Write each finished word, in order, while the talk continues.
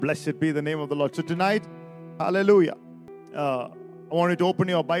Blessed be the name of the Lord. So tonight, hallelujah. I want you to open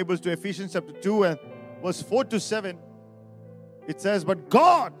your Bibles to Ephesians chapter 2 and verse 4 to 7. It says, but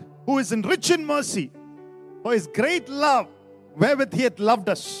God, who is rich in mercy, for his great love, wherewith he hath loved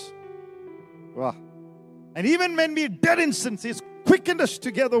us. Wow. And even when we are dead in sins, he has quickened us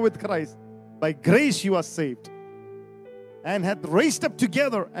together with Christ. By grace you are saved. And hath raised up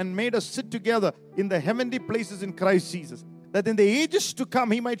together and made us sit together in the heavenly places in Christ Jesus, that in the ages to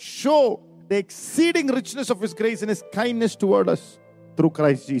come he might show the exceeding richness of his grace and his kindness toward us through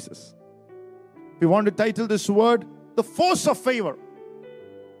Christ Jesus. We want to title this word, the force of favor.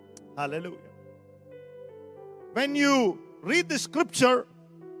 Hallelujah. When you read the scripture,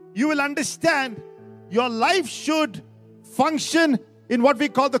 you will understand your life should function in what we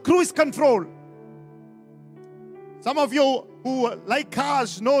call the cruise control. Some of you who like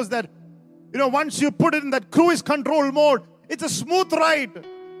cars knows that, once you put it in that cruise control mode, it's a smooth ride.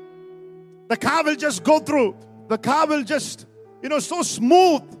 The car will just go through. The car will just, so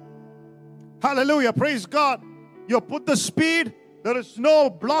smooth. Hallelujah. Praise God. You put the speed. There is no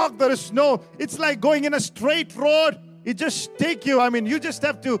block. It's like going in a straight road. It just take you. You just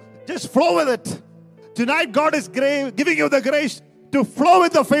have to just flow with it. Tonight, God is giving you the grace to flow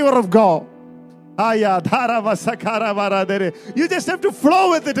with the favor of God. You just have to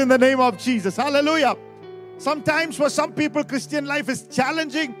flow with it in the name of Jesus. Hallelujah. Sometimes for some people, Christian life is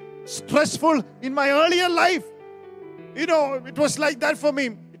challenging, stressful. In my earlier life, it was like that for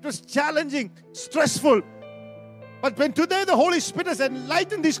me. It was challenging, stressful. But when today the Holy Spirit has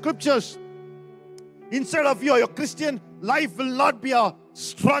enlightened these scriptures, instead of your Christian life will not be a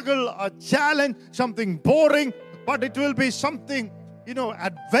struggle, a challenge, something boring, but it will be something,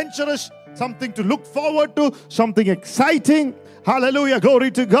 adventurous, something to look forward to, something exciting. Hallelujah,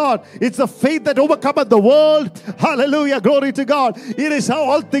 glory to God. It's the faith that overcometh the world. Hallelujah, glory to God. It is how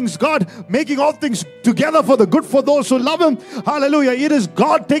all things, God making all things together for the good for those who love him. Hallelujah. It is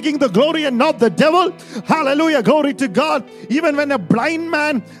God taking the glory and not the devil. Hallelujah, glory to God. Even when a blind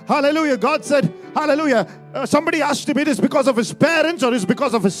man, hallelujah, God said, hallelujah, somebody asked him, it is because of his parents or it is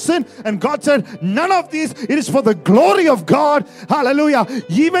because of his sin? And God said, none of these, it is for the glory of God. Hallelujah.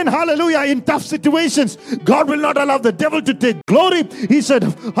 Even, hallelujah, in tough situations, God will not allow the devil to take glory. He said,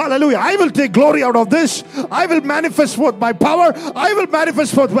 hallelujah, I will take glory out of this. I will manifest forth my power. I will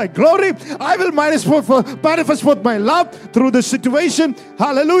manifest forth my glory. I will manifest forth my love through this situation.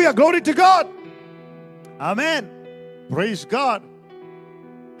 Hallelujah, glory to God. Amen. Praise God.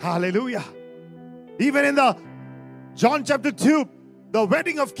 Hallelujah. Even in the John chapter 2, the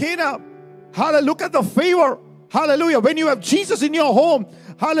wedding of Cana. Hallelujah. Look at the favor. Hallelujah. When you have Jesus in your home,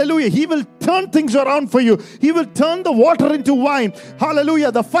 hallelujah, he will turn things around for you. He will turn the water into wine.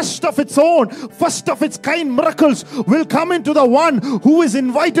 Hallelujah. The first of its own, first of its kind miracles will come into the one who has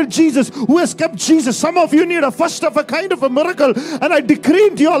invited Jesus, who has kept Jesus. Some of you need a first of a kind of a miracle. And I decree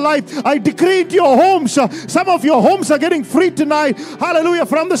into your life, I decree into your homes. Some of your homes are getting free tonight. Hallelujah.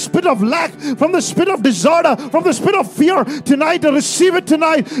 From the spirit of lack, from the spirit of disorder, from the spirit of fear tonight. Receive it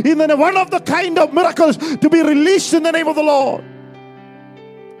tonight in the one of the kind of miracles to be released in the name of the Lord.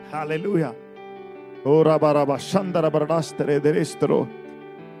 Hallelujah.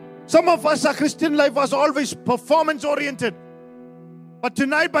 Some of us, our Christian life was always performance oriented. But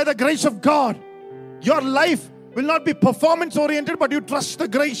tonight, by the grace of God, your life will not be performance oriented, but you trust the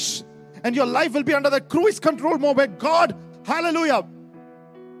grace. And your life will be under the cruise control mode where God, hallelujah,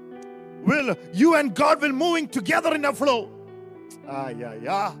 you and God will moving together in a flow.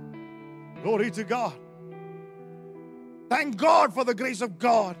 Glory to God. Thank God for the grace of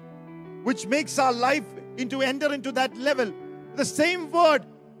God, which makes our life enter into that level. The same word,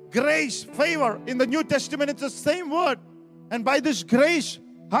 grace, favor, in the New Testament, it's the same word. And by this grace,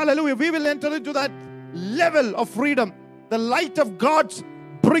 hallelujah, we will enter into that level of freedom. The light of God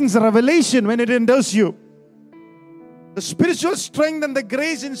brings revelation when it enters you. The spiritual strength and the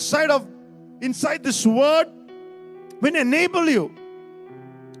grace inside this word will enable you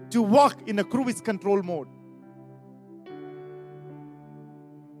to walk in a cruise control mode.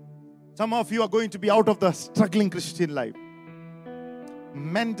 Some of you are going to be out of the struggling Christian life.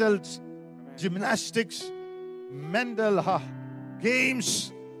 Mental gymnastics, mental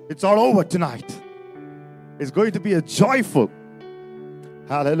games, it's all over tonight. It's going to be a joyful.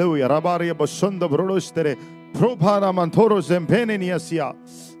 Hallelujah. Hallelujah.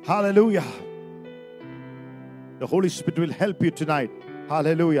 The Holy Spirit will help you tonight.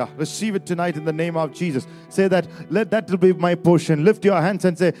 Hallelujah. Receive it tonight in the name of Jesus. Say that, let that be my portion. Lift your hands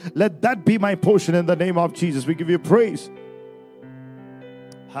and say, let that be my portion in the name of Jesus. We give you praise.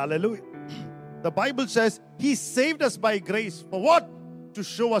 Hallelujah. The Bible says he saved us by grace. For what? to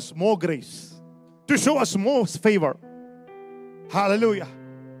show us more grace, to show us more favor. Hallelujah.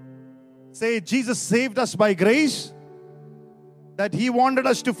 Say, Jesus saved us by grace, that He wanted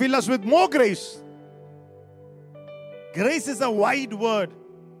us to fill us with more grace. Grace is a wide word.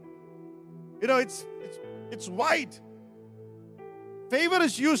 You know, it's wide. Favor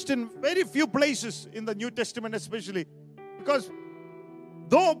is used in very few places in the New Testament, especially because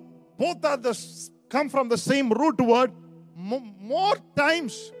though both are come from the same root word, more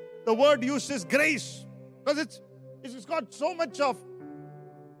times the word used is grace, because it's got so much of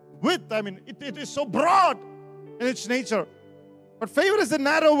width. I mean, it is so broad in its nature. But favor is a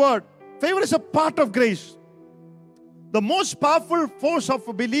narrow word. Favor is a part of grace. The most powerful force of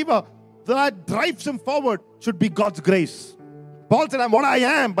a believer that drives him forward should be God's grace. Paul said, I'm what I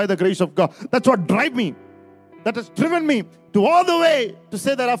am by the grace of God. That's what drives me. That has driven me to all the way to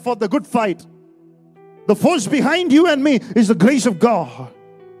say that I've fought the good fight. The force behind you and me is the grace of God.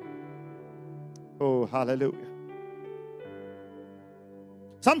 Oh, hallelujah.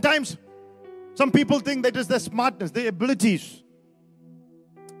 Sometimes some people think that it is their smartness, their abilities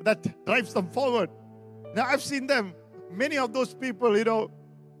that drives them forward. Now I've seen them, many of those people,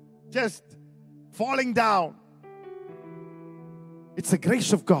 just falling down. It's the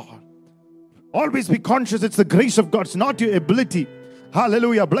grace of God. Always be conscious, it's the grace of God. It's not your ability.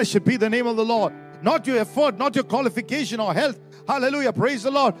 Hallelujah. Blessed be the name of the Lord. Not your effort, not your qualification or health. Hallelujah. Praise the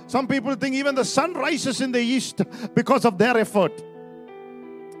Lord. Some people think even the sun rises in the east because of their effort.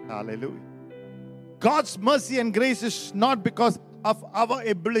 Hallelujah. God's mercy and grace is not because of our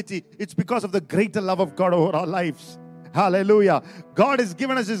ability. It's because of the greater love of God over our lives. Hallelujah. God has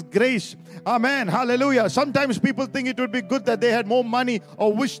given us His grace. Amen. Hallelujah. Sometimes people think it would be good that they had more money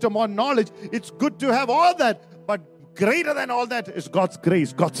or wisdom or knowledge. It's good to have all that. But greater than all that is God's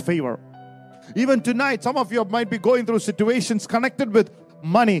grace, God's favor. Even tonight, some of you might be going through situations connected with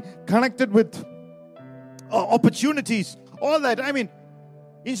money, connected with opportunities, all that. I mean,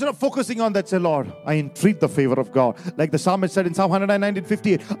 instead of focusing on that, say, Lord, I entreat the favor of God. Like the psalmist said in Psalm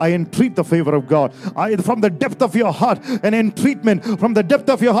 119:58, I entreat the favor of God. From the depth of your heart, an entreatment from the depth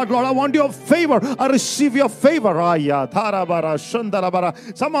of your heart, Lord, I want your favor. I receive your favor.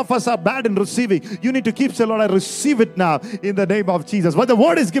 Some of us are bad in receiving. You need to keep saying, Lord, I receive it now in the name of Jesus. When the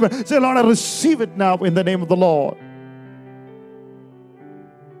word is given, say, Lord, I receive it now in the name of the Lord.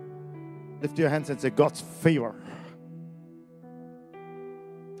 Lift your hands and say, God's favor.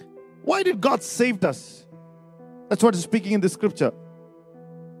 Why did God save us? That's what is speaking in the scripture.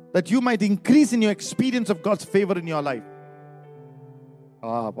 That you might increase in your experience of God's favor in your life.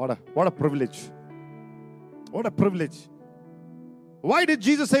 What a privilege. What a privilege. Why did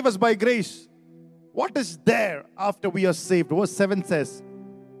Jesus save us by grace? What is there after we are saved? Verse 7 says,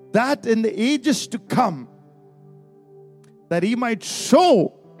 that in the ages to come, that He might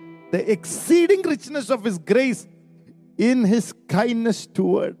show the exceeding richness of His grace in His kindness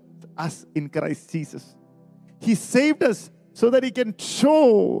toward us in Christ Jesus. He saved us so that He can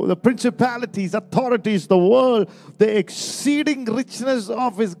show the principalities, authorities, the world, the exceeding richness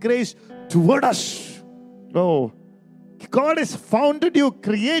of His grace toward us. Oh, God has founded you,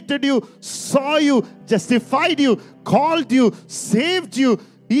 created you, saw you, justified you, called you, saved you.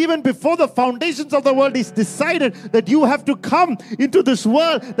 Even before the foundations of the world, He's decided that you have to come into this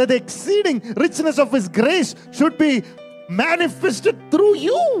world, that the exceeding richness of His grace should be manifested through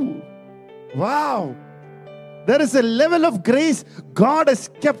you. Wow. There is a level of grace God has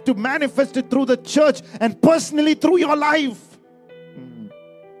kept to manifest it through the church and personally through your life.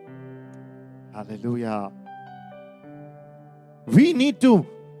 Hallelujah. We need to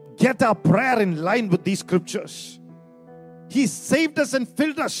get our prayer in line with these scriptures. He saved us and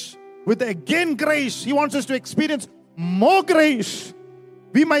filled us with again grace. He wants us to experience more grace.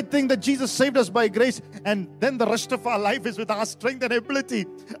 We might think that Jesus saved us by grace and then the rest of our life is with our strength and ability.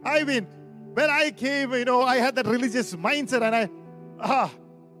 I mean, when I came, I had that religious mindset and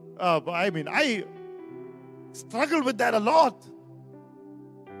I struggled with that a lot.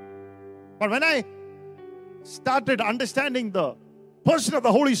 But when I started understanding the person of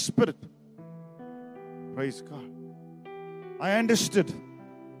the Holy Spirit, praise God, I understood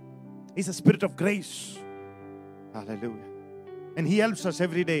He's a spirit of grace. Hallelujah. And He helps us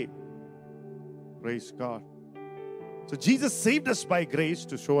every day. Praise God. So Jesus saved us by grace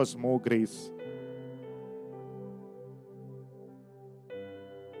to show us more grace.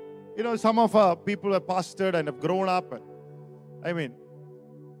 Some of our people have pastored and have grown up.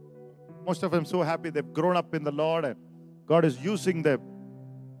 Most of them so happy they've grown up in the Lord and God is using them.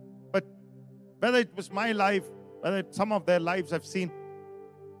 But whether it was my life, whether it's some of their lives I've seen,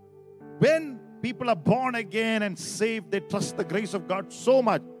 when people are born again and saved, they trust the grace of God so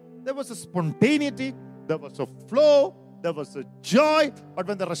much. There was a spontaneity, there was a flow, there was a joy. But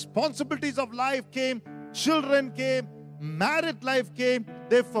when the responsibilities of life came, children came, married life came,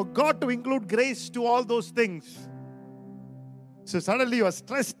 they forgot to include grace to all those things. So suddenly you are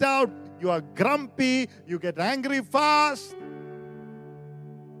stressed out, you are grumpy, you get angry fast.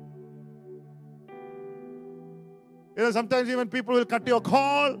 You know, sometimes even people will cut your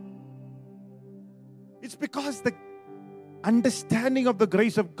call. It's because the understanding of the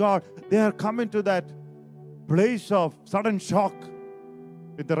grace of God, they are coming to that place of sudden shock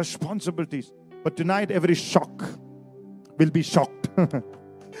with the responsibilities. But tonight, every shock will be shocked.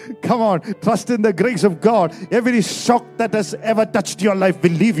 Come on, trust in the grace of God. Every shock that has ever touched your life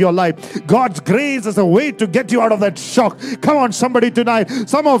will leave your life. God's grace is a way to get you out of that shock. Come on, somebody tonight.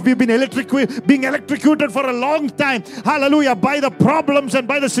 Some of you have been being electrocuted for a long time. Hallelujah. By the problems and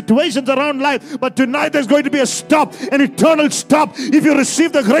by the situations around life. But tonight there's going to be a stop, an eternal stop. If you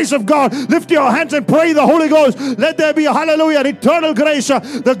receive the grace of God, lift your hands and pray the Holy Ghost. Let there be, hallelujah, an eternal grace.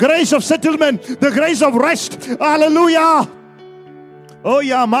 The grace of settlement. The grace of rest. Hallelujah. Oh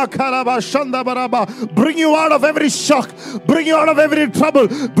yeah, Makaraba Shandabaraba. Bring you out of every shock. Bring you out of every trouble.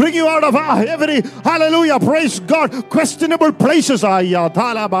 Bring you out of every, hallelujah, praise God, questionable places. I feel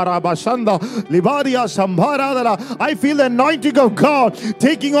the anointing of God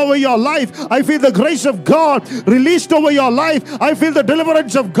taking over your life. I feel the grace of God released over your life. I feel the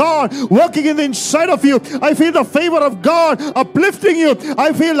deliverance of God working in the inside of you. I feel the favor of God uplifting you.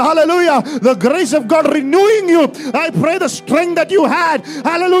 I feel, hallelujah, the grace of God renewing you. I pray the strength that you had,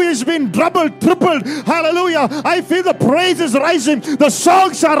 hallelujah, has been doubled, tripled. Hallelujah. I feel the praise is rising. The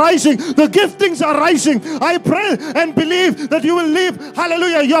songs are rising. The giftings are rising. I pray and believe that you will leave,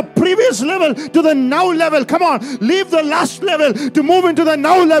 hallelujah, your previous level to the now level. Come on. Leave the last level to move into the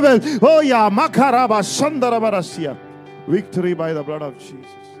now level. Oh yeah. Makaraba Sandarabarasya. Victory by the blood of Jesus.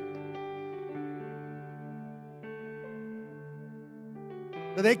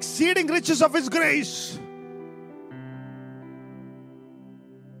 The exceeding riches of His grace.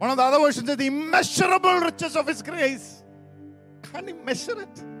 One of the other versions is the immeasurable riches of His grace. Can't you measure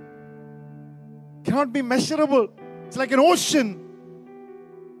it? Cannot be measurable. It's like an ocean.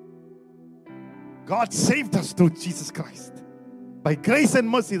 God saved us through Jesus Christ. By grace and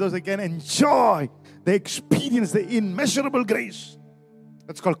mercy, those again enjoy, they experience the immeasurable grace.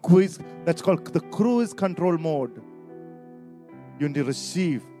 That's called the cruise control mode. You need to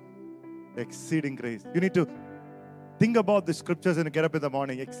receive the exceeding grace. You need to think about the scriptures and get up in the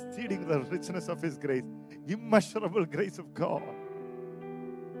morning, exceeding the richness of His grace, immeasurable grace of God.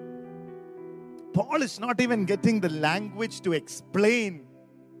 Paul is not even getting the language to explain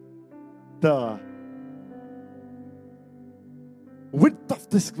the width of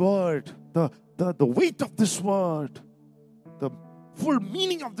this word, the weight of this word, the full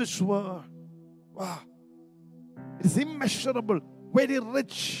meaning of this word. Wow. It is immeasurable, very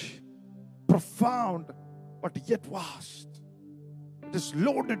rich, profound, but yet vast. It is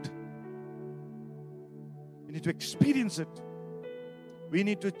loaded. We need to experience it. We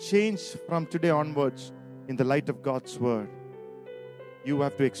need to change from today onwards in the light of God's word. You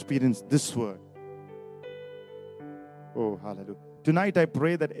have to experience this word. Oh, hallelujah. Tonight I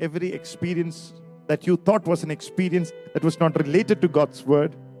pray that every experience that you thought was an experience that was not related to God's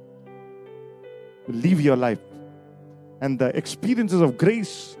word will leave your life. And the experiences of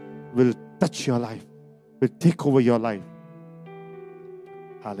grace will touch your life, will take over your life.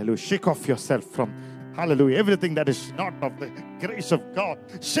 Hallelujah. Shake off yourself from, hallelujah, everything that is not of the grace of God.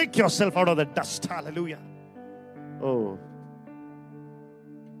 Shake yourself out of the dust. Hallelujah. Oh,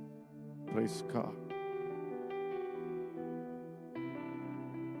 praise God.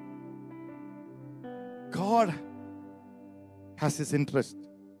 God has His interest.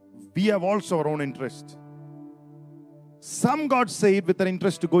 We have also our own interest. Some got saved with an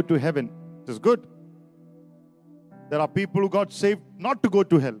interest to go to heaven. It is good. There are people who got saved not to go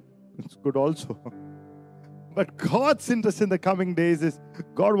to hell. It's good also. But God's interest in the coming days is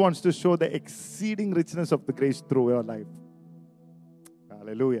God wants to show the exceeding richness of the grace through your life.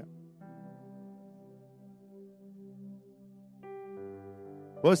 Hallelujah.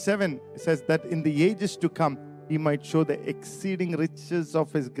 Verse 7 says that in the ages to come, He might show the exceeding riches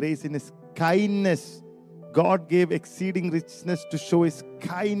of His grace in His kindness. God gave exceeding richness to show His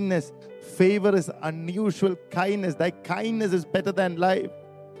kindness. Favor is unusual kindness. Thy kindness is better than life.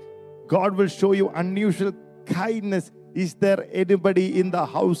 God will show you unusual kindness. Is there anybody in the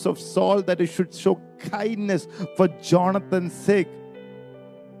house of Saul that should show kindness for Jonathan's sake?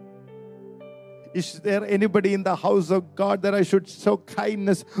 Is there anybody in the house of God that I should show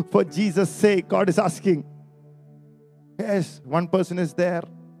kindness for Jesus' sake? God is asking. Yes, one person is there.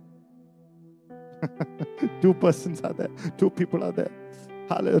 Two persons are there. Two people are there.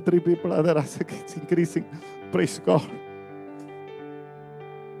 Hallelujah. Three people are there. It's increasing. Praise God.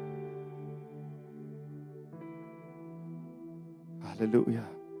 Hallelujah.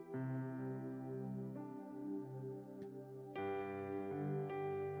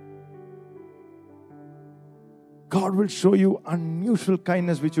 God will show you unusual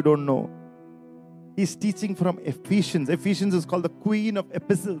kindness which you don't know. He's teaching from Ephesians. Ephesians is called the queen of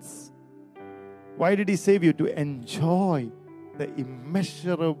epistles. Why did he save you? To enjoy the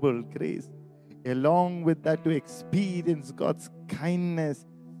immeasurable grace. Along with that, to experience God's kindness.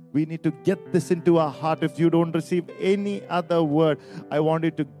 We need to get this into our heart. If you don't receive any other word, I want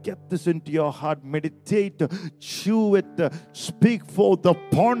you to get this into your heart. Meditate, chew it, speak forth,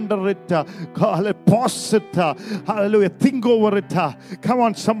 ponder it, pause it. Hallelujah. Think over it. Come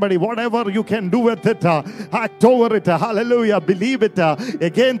on, somebody. Whatever you can do with it, act over it. Hallelujah. Believe it.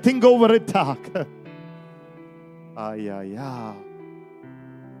 Again, think over it. Yeah.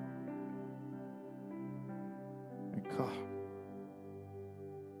 God.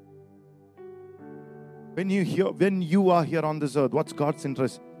 When you are here on this earth, what's God's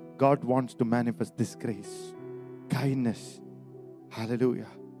interest? God wants to manifest this grace, kindness. Hallelujah.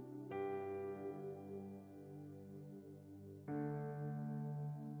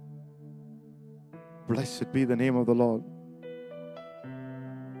 Blessed be the name of the Lord.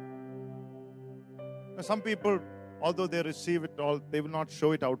 Now, some people, although they receive it all, they will not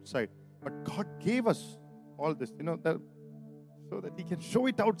show it outside. But God gave us all this, so that He can show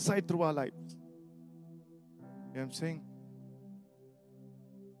it outside through our lives. You know what I'm saying?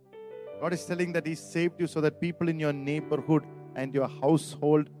 God is telling that He saved you so that people in your neighborhood and your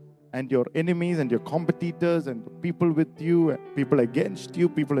household and your enemies and your competitors and people with you and people against you,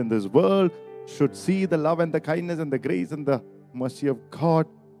 people in this world should see the love and the kindness and the grace and the mercy of God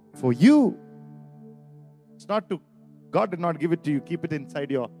for you. It's not to, God did not give it to you, keep it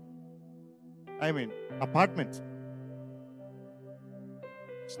inside your, apartment.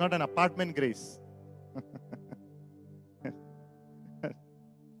 It's not an apartment grace.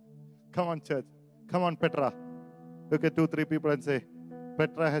 Come on, church. Come on, Petra. Look at 2-3 people and say,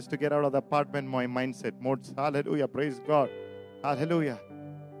 Petra has to get out of the apartment mindset. Modes. Hallelujah. Praise God. Hallelujah.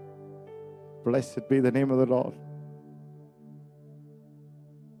 Blessed be the name of the Lord.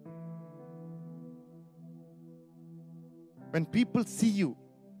 When people see you,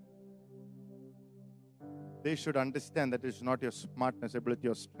 they should understand that it's not your smartness, ability,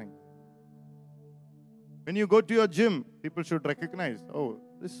 or strength. When you go to your gym, people should recognize, oh,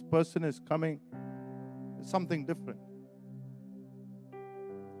 this person is coming, something different.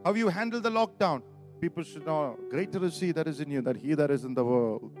 How you handle the lockdown, people should know, greater is He that is in you than he that is in the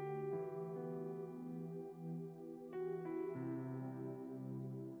world.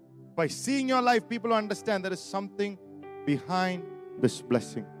 By seeing your life, people understand there is something behind this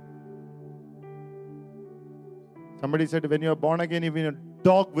blessing. Somebody said, when you are born again, even a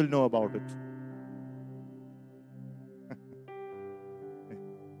dog will know about it.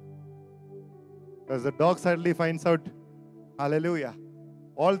 Because the dog suddenly finds out, hallelujah.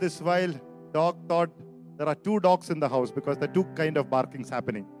 All this while, dog thought there are 2 dogs in the house because there are 2 kind of barkings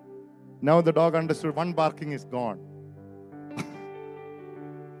happening. Now the dog understood one barking is gone.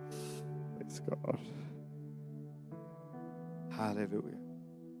 Praise God. Hallelujah.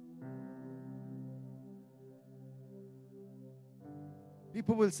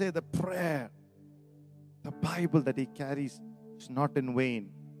 People will say the prayer, the Bible that he carries is not in vain.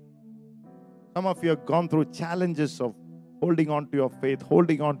 Some of you have gone through challenges of holding on to your faith,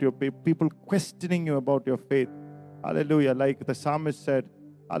 holding on to your faith, people questioning you about your faith. Hallelujah. Like the psalmist said,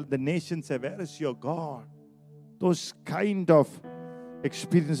 the nations say, where is your God? Those kind of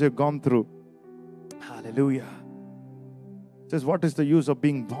experiences you've gone through. Hallelujah. It says, what is the use of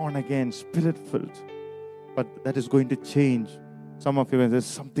being born again, spirit-filled? But that is going to change. Some of you, there's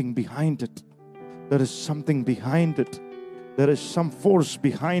something behind it. There is something behind it. There is some force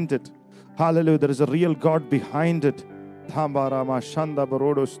behind it. Hallelujah. There is a real God behind it. Hallelujah.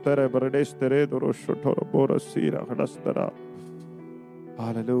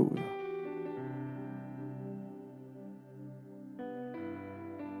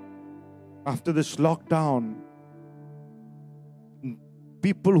 After this lockdown,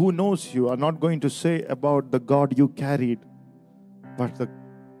 people who knows you are not going to say about the God you carried, but the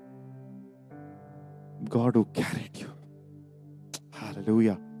God who carried you.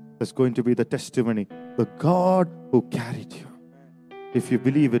 Hallelujah. That's going to be the testimony. The God who carried you. If you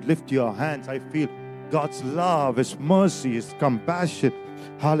believe it, lift your hands. I feel God's love, His mercy, His compassion.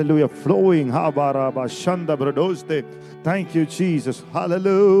 Hallelujah. Flowing. Thank you, Jesus.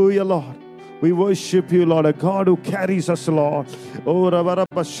 Hallelujah, Lord. We worship you, Lord, a God who carries us, Lord. Oh,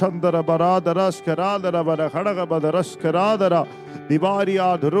 Ravarabashandara Baradaras Karadara Barahadagabadaras Karadara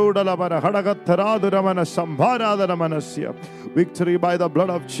Divaria Drudala Barahadagatharadramana Sambharadaramanasya. Victory by the blood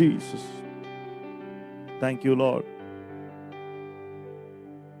of Jesus. Thank you, Lord.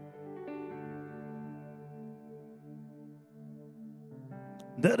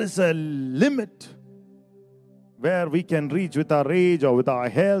 There is a limit where we can reach with our age or with our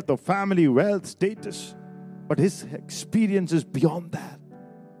health or family, wealth, status. But His experience is beyond that.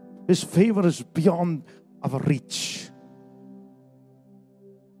 His favor is beyond our reach.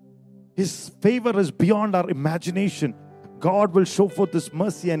 His favor is beyond our imagination. God will show forth His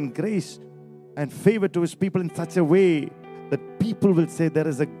mercy and grace and favor to His people in such a way that people will say there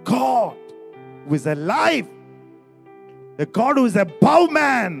is a God who is alive. A God who is above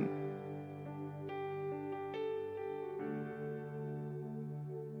man.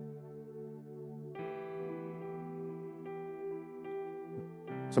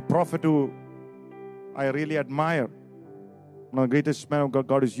 It's a prophet who I really admire. One of the greatest men of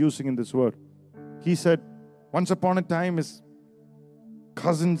God is using in this word. He said, once upon a time, his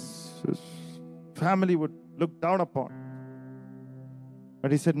cousins, his family would look down upon.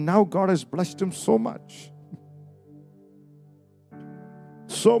 But he said, now God has blessed him so much.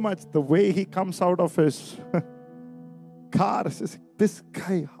 So much, the way he comes out of his car, says, this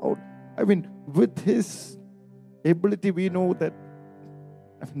guy, with his ability, we know that,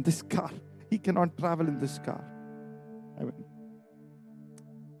 this car, he cannot travel in this car.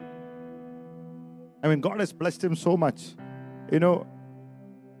 God has blessed him so much. I don't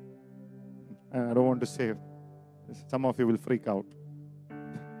want to say, some of you will freak out.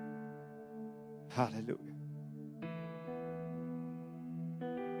 Hallelujah.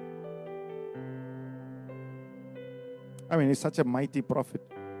 He's such a mighty prophet.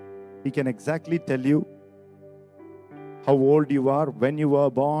 He can exactly tell you how old you are, when you were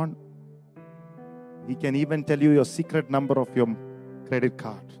born. He can even tell you your secret number of your credit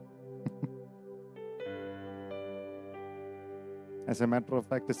card. As a matter of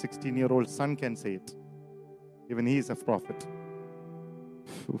fact, a 16-year-old son can say it. Even he is a prophet.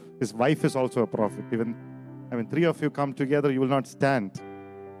 His wife is also a prophet. Three of you come together, you will not stand.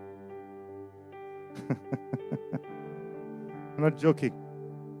 I'm not joking.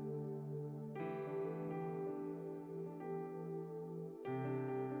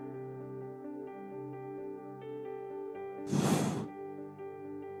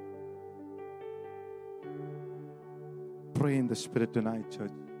 Pray in the Spirit tonight,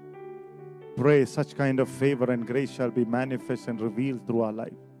 church. Pray such kind of favor and grace shall be manifest and revealed through our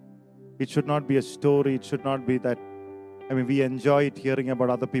life. It should not be a story. It should not be that, we enjoy it hearing about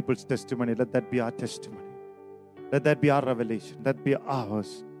other people's testimony. Let that be our testimony. Let that be our revelation. Let be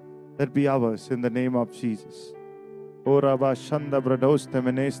ours. Let be ours in the name of Jesus.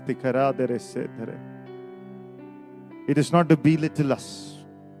 It is not to belittle us.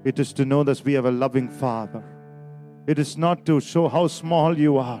 It is to know that we have a loving Father. It is not to show how small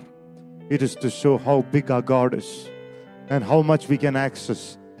you are. It is to show how big our God is and how much we can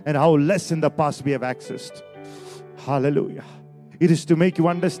access and how less in the past we have accessed. Hallelujah. It is to make you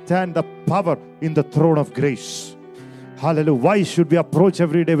understand the power in the throne of grace. Hallelujah. Why should we approach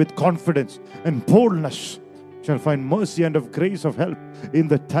every day with confidence and boldness? Shall find mercy and of grace of help in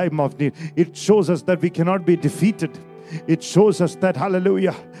the time of need. It shows us that we cannot be defeated. It shows us that,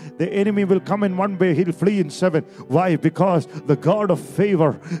 hallelujah, the enemy will come in one way, he'll flee in seven. Why? Because the God of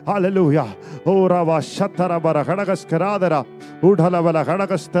favor, hallelujah, will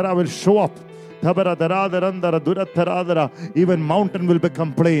show up. Even mountain will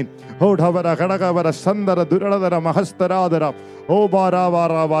become plain. Oh, O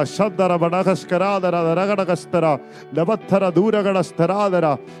Baravara Shadara Badagaskaradara, Ragadagastara, Labatara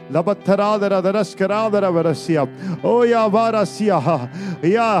Duragadastaradara, Labatharadara, the Raskaradara Varasia. Oh, Yavarasia.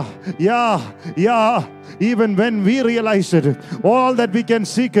 Yeah. Even when we realize it, all that we can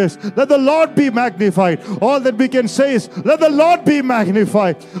seek is, let the Lord be magnified. All that we can say is, let the Lord be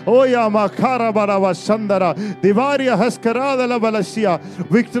magnified. Oh, Yamakara Barava Sandara, Divaria Haskarada Lavalasia.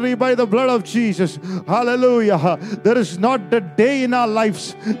 Victory by the blood of Jesus. Hallelujah. There is not a day in our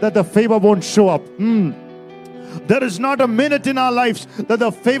lives that the favor won't show up. There is not a minute in our lives that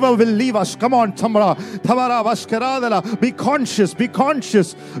the favor will leave us. Come on, Tamara. Be conscious, be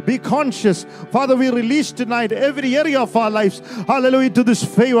conscious, be conscious. Father, we release tonight every area of our lives, hallelujah, to this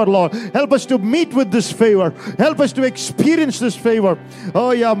favor, Lord. Help us to meet with this favor. Help us to experience this favor.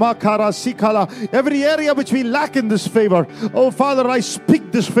 Oh, yeah, Makara, Sikala. Every area which we lack in this favor. Oh, Father, I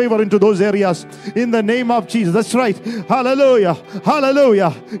speak this favor into those areas in the name of Jesus. That's right. Hallelujah.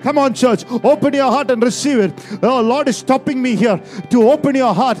 Hallelujah. Come on, church. Open your heart and receive it. Oh, Lord is stopping me here to open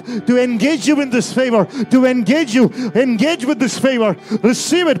your heart, to engage you in this favor, to engage you. Engage with this favor.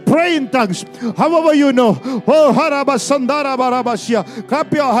 Receive it. Pray in tongues. However you know. Oh, Harabasandara Barabashia.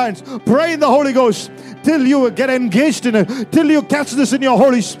 Clap your hands. Pray in the Holy Ghost till you get engaged in it. Till you catch this in your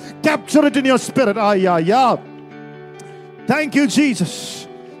holy, capture it in your spirit. Ah, yeah, yeah. Thank you, Jesus.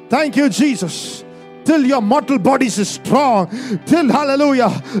 Thank you, Jesus. Till your mortal bodies is strong. Till,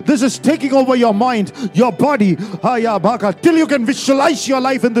 hallelujah, this is taking over your mind, your body. Till you can visualize your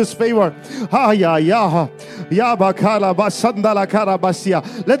life in this favor.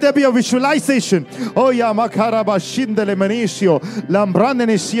 Let there be a visualization. Oh, ya makara bashindele manisio. Lambrane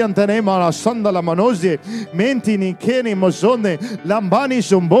ni siantane mara sandala manozie. Menti ni keni mozone. Lambani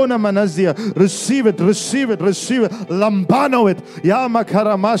zumbona manazia. Receive it, receive it, receive it. Lambano it. Ya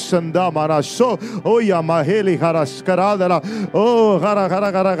makara masanda maraso. Oh, ya maheli haraskaradala. Oh,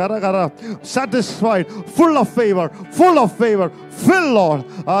 gara. Satisfied, full of favor, full of favor. Fill, Lord.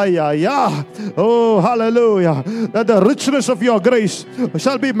 Oh, hallelujah. That the richness of your grace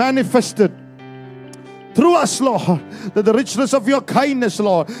shall be manifested through us, Lord. That the richness of your kindness,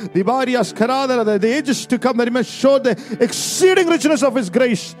 Lord. The ages to come, that He may show the exceeding richness of His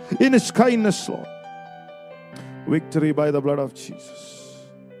grace in His kindness, Lord. Victory by the blood of Jesus.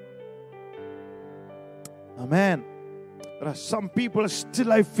 Amen. There are some people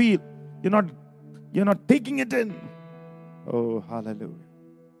still, I feel, you're not taking it in. Oh, hallelujah.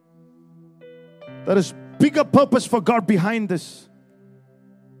 There is bigger purpose for God behind this.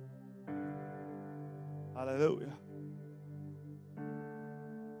 Hallelujah.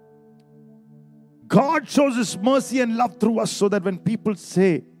 God shows His mercy and love through us so that when people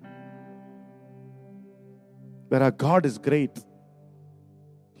say that our God is great,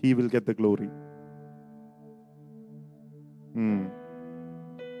 He will get the glory.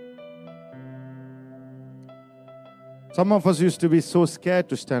 Some of us used to be so scared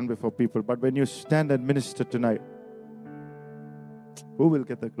to stand before people, but when you stand and minister tonight, who will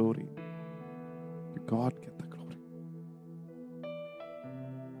get the glory? God get the glory.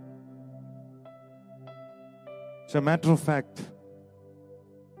 As a matter of fact,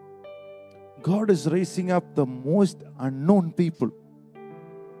 God is raising up the most unknown people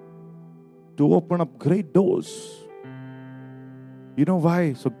to open up great doors. You know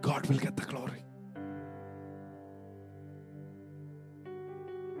why? So God will get the glory.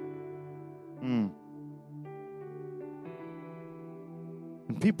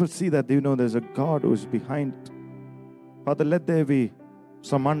 When people see that, there's a God who is behind it. Father, let there be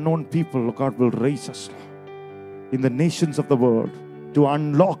some unknown people God will raise us, Lord, in the nations of the world to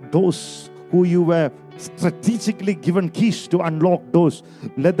unlock those who you were strategically given keys to unlock those.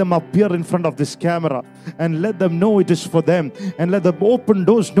 Let them appear in front of this camera and let them know it is for them, and let them open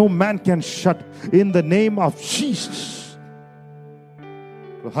doors no man can shut in the name of Jesus.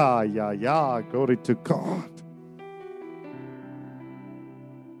 Glory to God.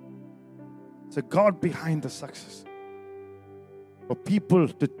 It's a God behind the success. For people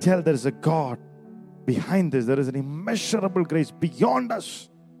to tell there is a God behind this, there is an immeasurable grace beyond us.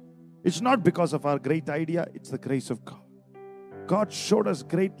 It's not because of our great idea, it's the grace of God. God showed us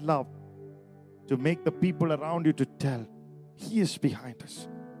great love to make the people around you to tell He is behind us.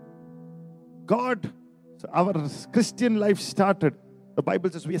 God, so our Christian life started, the Bible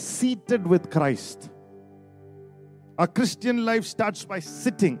says we are seated with Christ. Our Christian life starts by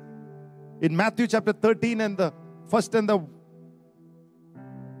sitting. In Matthew chapter 13 and the first and the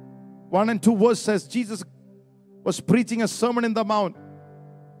 1 and 2 verse says, Jesus was preaching a sermon in the mount.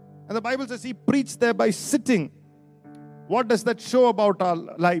 And the Bible says He preached there by sitting. What does that show about our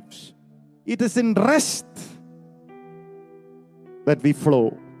lives? It is in rest that we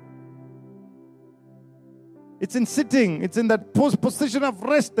flow. It's in sitting. It's in that position of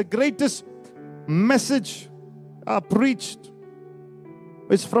rest. The greatest message preached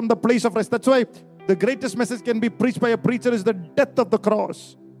is from the place of rest. That's why the greatest message can be preached by a preacher is the death of the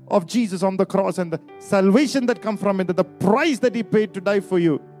cross, of Jesus on the cross, and the salvation that comes from it, the price that He paid to die for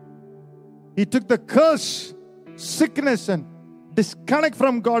you. He took the curse, sickness, and disconnect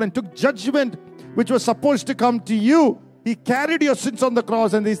from God, and took judgment which was supposed to come to you He carried your sins on the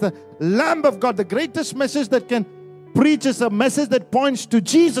cross, and He's the Lamb of God. The greatest message that can preach is a message that points to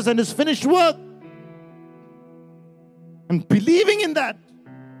Jesus and His finished work. And believing in that,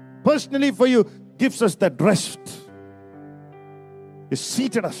 personally for you, gives us that rest. He's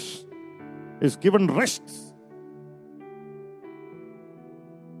seated us. He's given rest.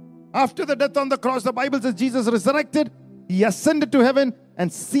 After the death on the cross, the Bible says Jesus resurrected. He ascended to heaven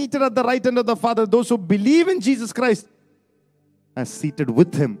and seated at the right hand of the Father. Those who believe in Jesus Christ are seated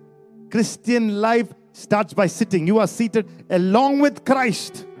with Him. Christian life starts by sitting. You are seated along with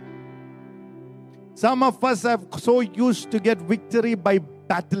Christ. Some of us are so used to get victory by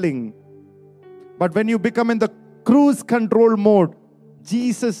battling. But when you become in the cruise control mode,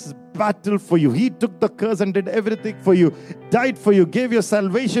 Jesus battled for you. He took the curse and did everything for you, died for you, gave your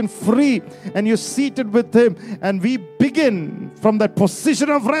salvation free, and you're seated with Him. And we begin from that position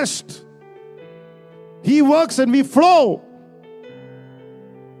of rest. He works and we flow.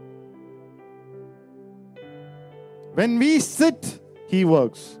 When we sit, He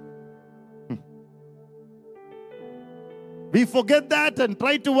works. We forget that and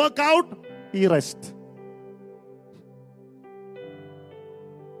try to work out, He rests.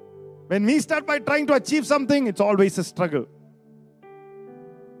 When we start by trying to achieve something, it's always a struggle.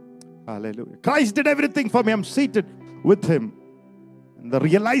 Hallelujah. Christ did everything for me. I'm seated with Him. And the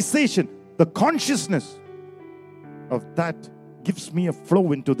realization, the consciousness of that gives me a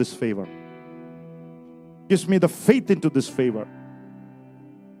flow into this favor. Gives me the faith into this favor.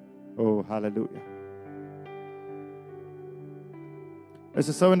 Oh, hallelujah. There's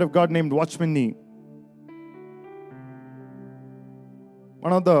a servant of God named Watchman Nee.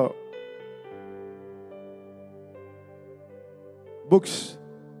 One of the books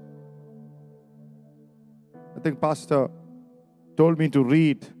I think Pastor told me to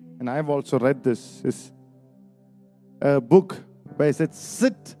read, and I've also read this, is a book where it said,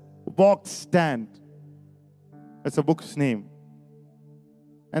 Sit, Walk, Stand. That's a book's name.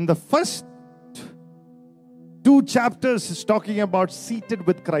 And the first 2 chapters is talking about seated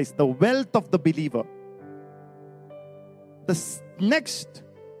with Christ, the wealth of the believer. The next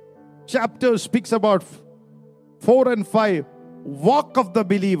chapter speaks about 4 and 5, walk of the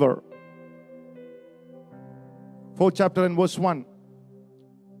believer. 4th chapter and verse 1.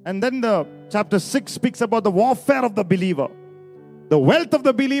 And then the chapter 6 speaks about the warfare of the believer. The wealth of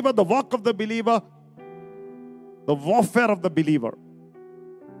the believer, the walk of the believer, the warfare of the believer.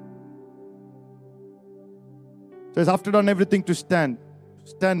 It says, after done everything to stand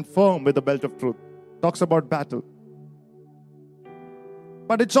firm with the belt of truth. Talks about battle.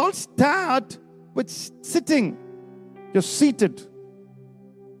 But it's all start with sitting. You're seated.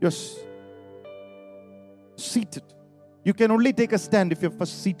 You're seated. You can only take a stand if you're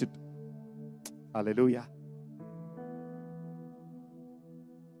first seated. Hallelujah.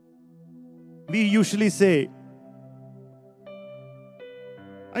 We usually say,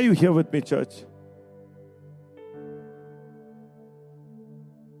 are you here with me, church?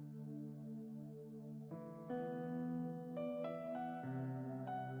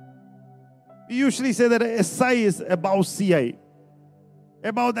 We usually say that SI is above CI.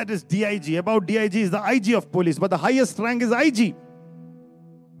 Above that is DIG. Above DIG is the IG of police. But the highest rank is IG.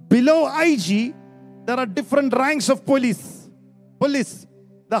 Below IG, there are different ranks of police.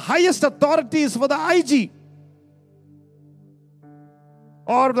 The highest authority is for the IG.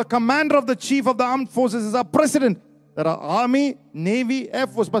 Or the commander of the chief of the armed forces is our president. There are army, navy, air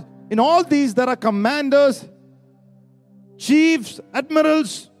force. But in all these, there are commanders, chiefs,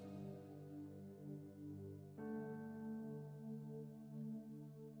 admirals.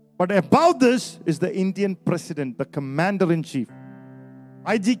 But above this is the Indian president, the commander-in-chief.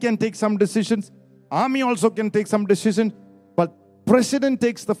 IG can take some decisions. Army also can take some decisions. But president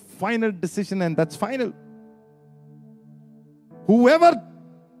takes the final decision, and that's final. Whoever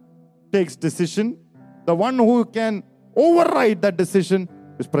takes decision, the one who can override that decision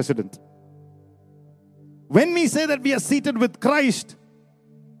is president. When we say that we are seated with Christ,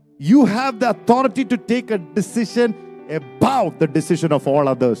 you have the authority to take a decision above the decision of all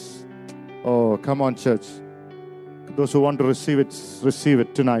others. Oh, come on, church. Those who want to receive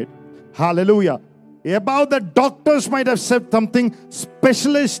it tonight. Hallelujah. Above that, doctors might have said something,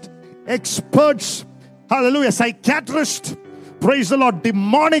 specialists, experts, hallelujah, psychiatrists, praise the Lord,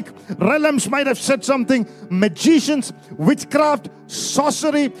 demonic realms might have said something, magicians, witchcraft,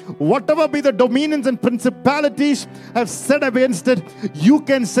 sorcery, whatever be the dominions and principalities have said against it, you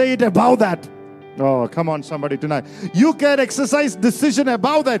can say it above that. Oh, come on, somebody tonight. You can exercise decision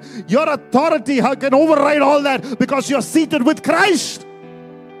about that. Your authority can override all that because you're seated with Christ.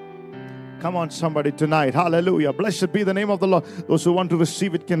 Come on, somebody, tonight. Hallelujah. Blessed be the name of the Lord. Those who want to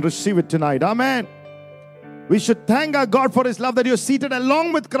receive it can receive it tonight. Amen. We should thank our God for His love that you're seated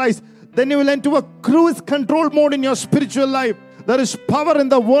along with Christ. Then you will enter a cruise control mode in your spiritual life. There is power in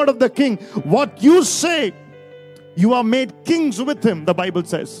the word of the King. What you say, you are made kings with Him, the Bible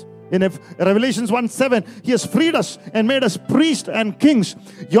says. In Revelations 1:7, He has freed us and made us priests and kings.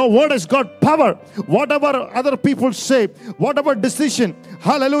 Your word has got power. Whatever other people say, whatever decision,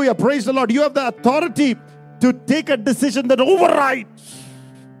 hallelujah, praise the Lord, you have the authority to take a decision that overrides.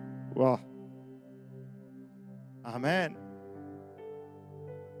 Wow. Amen.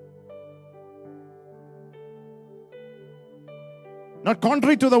 Not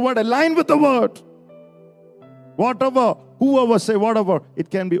contrary to the word, align with the word. Whatever, whoever say whatever, it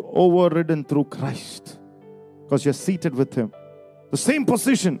can be overridden through Christ. Because you're seated with Him. The same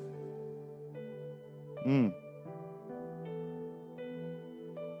position.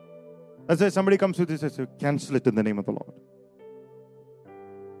 That's why somebody comes with this and says, cancel it in the name of the Lord.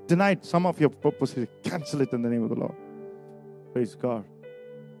 Tonight, some of your purposes, cancel it in the name of the Lord. Praise God.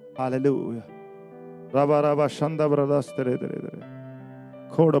 Hallelujah. Rabba Rabba Shanda Bradas Tere Tere Tere.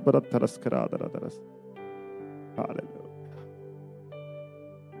 Koda Bratharas Karadaradas. Hallelujah.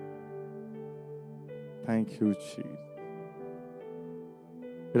 Thank you, Jesus.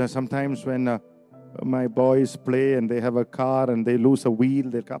 You know, sometimes when my boys play and they have a car and they lose a wheel,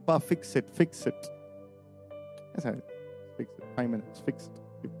 they'll go, Papa, fix it, fix it. Yes, I fix it. 5 minutes, fix it.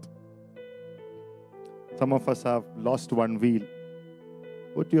 Some of us have lost one wheel.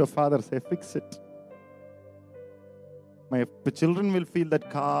 Go to your father, say, fix it. My children will feel that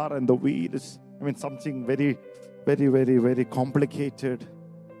car and the wheel is, something very, very, very, very complicated.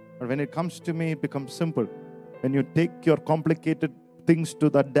 But when it comes to me, it becomes simple. When you take your complicated things to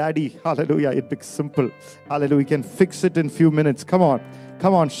the daddy, hallelujah, it becomes simple. Hallelujah, we can fix it in few minutes. Come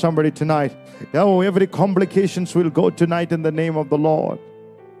on, somebody tonight. Oh, every complications will go tonight in the name of the Lord.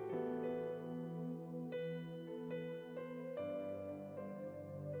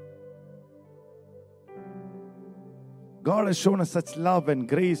 God has shown us such love and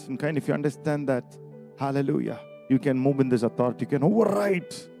grace and kind. If you understand that, hallelujah, you can move in this authority. You can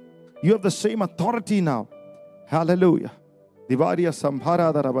override. You have the same authority now. Hallelujah. Divariya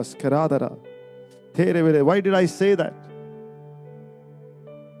Sambharadara Vaskaradara. Why did I say that?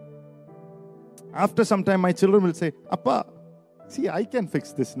 After some time, my children will say, Appa, see, I can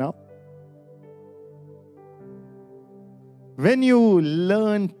fix this now. When you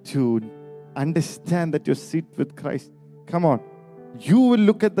learn to understand that you're seated with Christ, come on, you will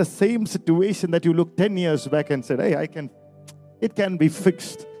look at the same situation that you looked 10 years back and said, hey, it can be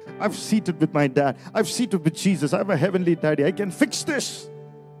fixed. I've seated with my dad. I've seated with Jesus. I have a heavenly daddy. I can fix this.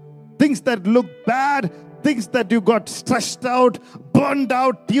 Things that look bad, things that you got stressed out, burned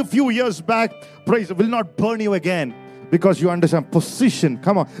out a few years back, praise, will not burn you again. Because you understand position.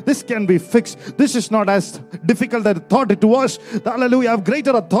 Come on, this can be fixed. This is not as difficult as I thought it was. Hallelujah, I have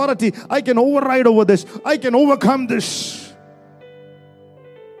greater authority. I can override over this. I can overcome this.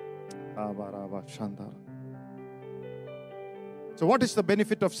 So what is the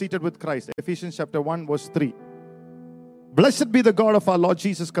benefit of seated with Christ? Ephesians chapter 1 verse 3. Blessed be the God of our Lord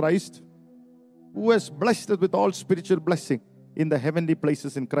Jesus Christ, who has blessed us with all spiritual blessing in the heavenly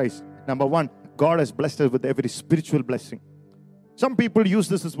places in Christ. Number one, God has blessed us with every spiritual blessing. Some people use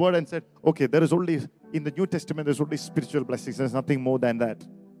this word and said, okay, there is only, in the New Testament, there's only spiritual blessings. There's nothing more than that.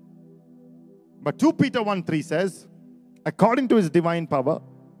 But 2 Peter 1:3 says, according to His divine power,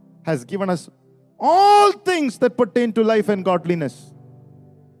 has given us all things that pertain to life and godliness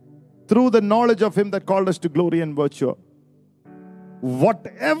through the knowledge of Him that called us to glory and virtue.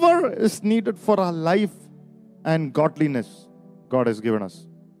 Whatever is needed for our life and godliness, God has given us.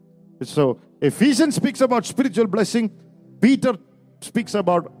 So, Ephesians speaks about spiritual blessing. Peter speaks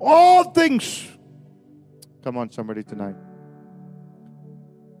about all things. Come on, somebody tonight.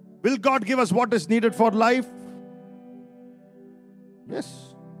 Will God give us what is needed for life?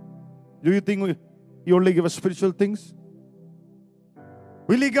 Yes. Do you think He only give us spiritual things?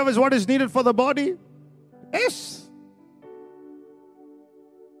 Will He give us what is needed for the body? Yes.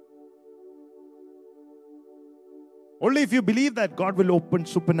 Only if you believe that, God will open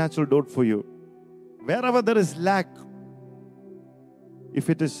supernatural door for you. Wherever there is lack,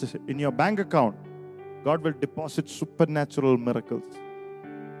 if it is in your bank account, God will deposit supernatural miracles.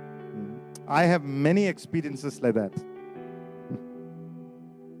 I have many experiences like that.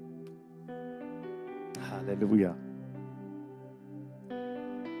 Hallelujah.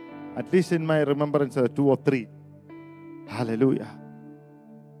 At least in my remembrance, 2 or 3. Hallelujah.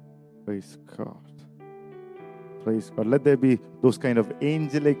 Praise God. Praise God. Let there be those kind of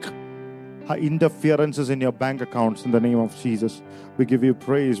angelic interferences in your bank accounts in the name of Jesus. We give you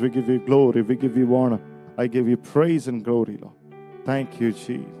praise, we give you glory, we give you honor. I give you praise and glory, Lord. Thank you,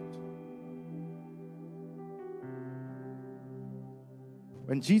 Jesus.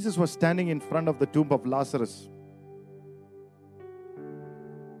 When Jesus was standing in front of the tomb of Lazarus,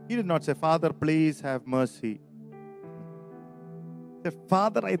 he did not say, Father, please have mercy. He said,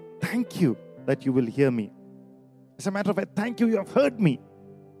 Father, I thank you that you will hear me. As a matter of fact, thank you, you have heard me.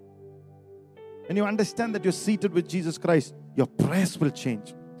 When you understand that you're seated with Jesus Christ, your prayers will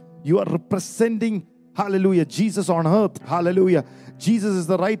change. You are representing, hallelujah, Jesus on earth. Hallelujah. Jesus is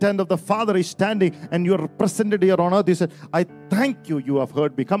the right hand of the Father. He's standing and you're represented here on earth. He said, I thank you, you have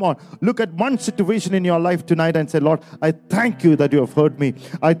heard me. Come on, look at one situation in your life tonight and say, Lord, I thank you that you have heard me.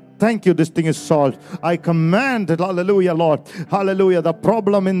 I thank you this thing is solved. I command, hallelujah, Lord, hallelujah, the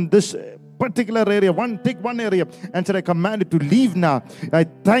problem in this particular area, take one area and said, I command it to leave now. I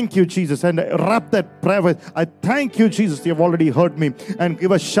thank you, Jesus. And wrap that prayer with, I thank you, Jesus, you have already heard me. And give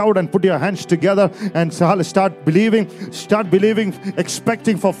a shout and put your hands together and start believing,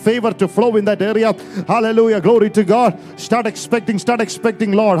 expecting for favor to flow in that area. Hallelujah, glory to God. Start expecting,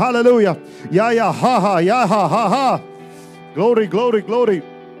 Lord. Hallelujah. Yeah, ha. Glory. Glory,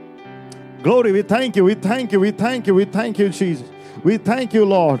 we thank you, Jesus. We thank you,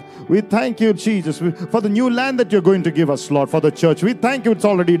 Lord. We thank you, Jesus, for the new land that you're going to give us, Lord, for the church. We thank you, it's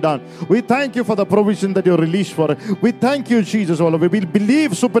already done. We thank you for the provision that you released for it. We thank you, Jesus, all of it. We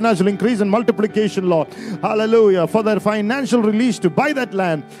believe supernatural increase and multiplication, Lord. Hallelujah. For the financial release to buy that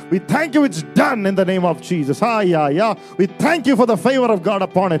land. We thank you, it's done in the name of Jesus. We thank you for the favor of God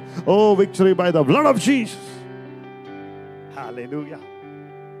upon it. Oh, victory by the blood of Jesus. Hallelujah.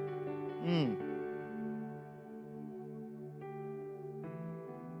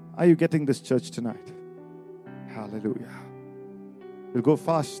 Are you getting this, church, tonight? Hallelujah. We'll go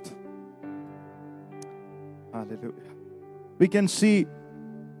fast. Hallelujah. We can see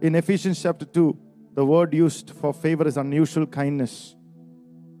in Ephesians chapter 2, the word used for favor is unusual kindness.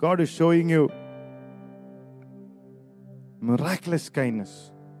 God is showing you miraculous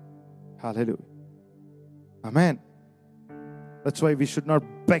kindness. Hallelujah. Amen. That's why we should not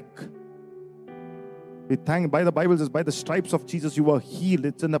beg. We thank, by the Bible says, by the stripes of Jesus you were healed.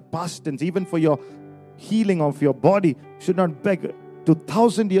 It's in the past tense. Even for your healing of your body, you should not beg.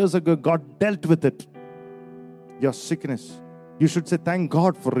 2,000 years ago, God dealt with it. Your sickness. You should say, thank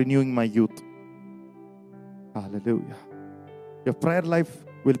God for renewing my youth. Hallelujah. Your prayer life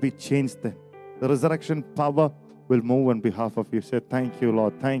will be changed then. The resurrection power will move on behalf of you. Say, thank you,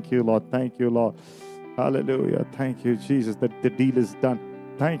 Lord. Thank you, Lord. Thank you, Lord. Hallelujah. Thank you, Jesus, that the deal is done.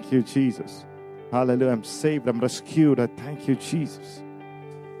 Thank you, Jesus. Hallelujah. I'm saved. I'm rescued. I thank you, Jesus.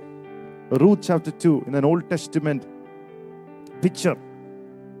 Ruth chapter 2 in an Old Testament picture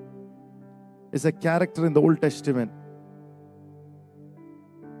is a character in the Old Testament.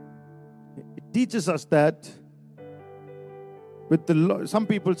 It teaches us that with the some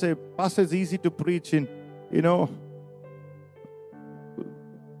people say, Pastor, it's easy to preach in our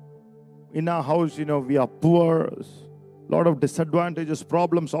house, we are poor. A lot of disadvantages,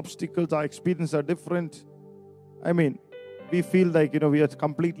 problems, obstacles, our experiences are different. I mean, we feel like, we are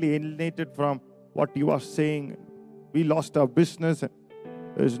completely alienated from what you are saying. We lost our business. And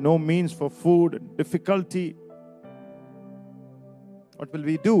there's no means for food and difficulty. What will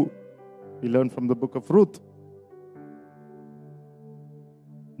we do? We learn from the book of Ruth.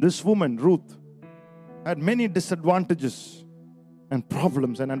 This woman, Ruth, had many disadvantages and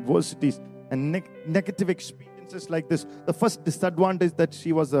problems and adversities and negative experiences like this. The first disadvantage that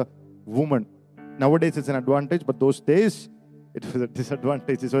she was a woman. Nowadays it's an advantage, but those days it was a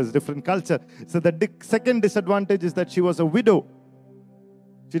disadvantage. It was a different culture. So the second disadvantage is that she was a widow.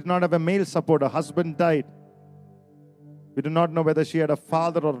 She did not have a male support. Her husband died. We do not know whether she had a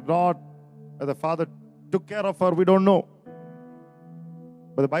father or not. Whether the father took care of her, we don't know.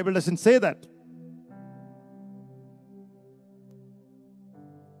 But the Bible doesn't say that.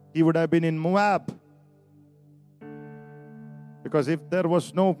 He would have been in Moab. Because if there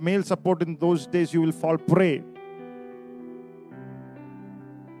was no male support in those days, you will fall prey.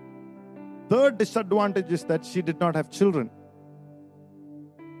 Third disadvantage is that she did not have children.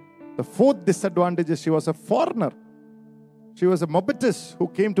 The fourth disadvantage is she was a foreigner. She was a Moabitess who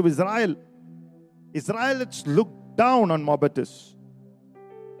came to Israel. Israelites looked down on Moabitess.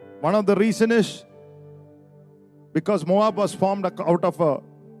 One of the reasons is because Moab was formed out of a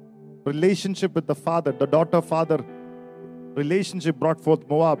relationship with the father. The daughter-father relationship brought forth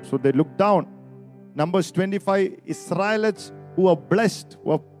Moab, so they looked down. Numbers 25, Israelites who were blessed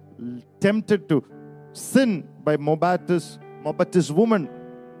were tempted to sin by Moabitess women.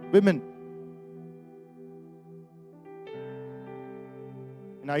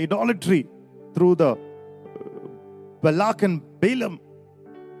 in idolatry through the Balak and Balaam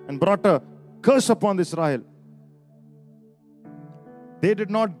and brought a curse upon Israel. They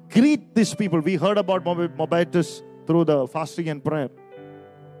did not greet these people. We heard about Moabites through the fasting and prayer.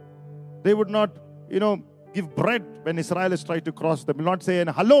 They would not, give bread when Israelites tried to cross. They will not say,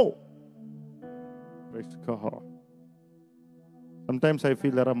 hello. Praise God. Sometimes I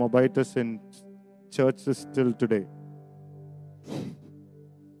feel there are Moabites in churches still today.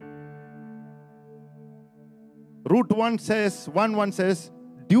 Root 1 says,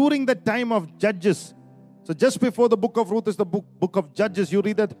 during the time of Judges. So just before the book of Ruth is the book of Judges, you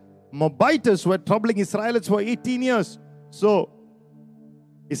read that Moabites were troubling Israelites for 18 years. So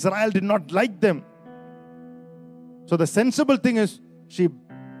Israel did not like them. So the sensible thing is, she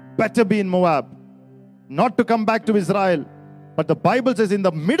better be in Moab, not to come back to Israel. But the Bible says in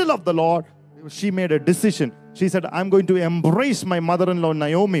the middle of the Lord, she made a decision. She said, I'm going to embrace my mother-in-law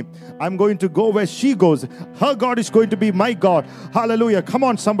Naomi. I'm going to go where she goes. Her God is going to be my God. Hallelujah. Come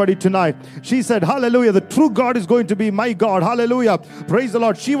on, somebody tonight. She said, hallelujah, the true God is going to be my God. Hallelujah. Praise the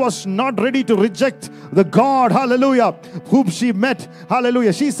Lord. She was not ready to reject the God, hallelujah, whom she met.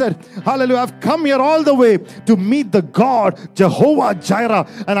 Hallelujah. She said, hallelujah, I've come here all the way to meet the God, Jehovah Jireh,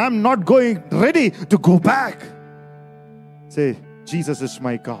 and I'm not ready to go back. Say, Jesus is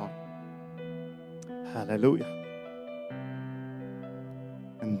my God. Hallelujah.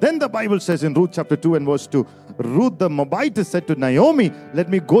 And then the Bible says in Ruth chapter 2 and verse 2, Ruth the Moabitess said to Naomi, let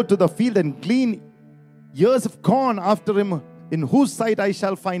me go to the field and glean ears of corn after him, in whose sight I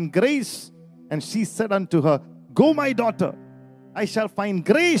shall find grace. And she said unto her, go, my daughter, I shall find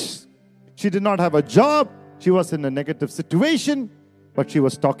grace. She did not have a job. She was in a negative situation, but she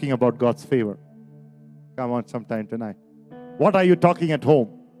was talking about God's favor. Come on, sometime tonight. What are you talking at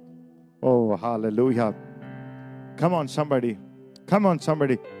home? Oh, hallelujah. Come on, somebody. Come on,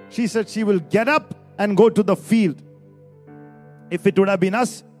 somebody. She said she will get up and go to the field. If it would have been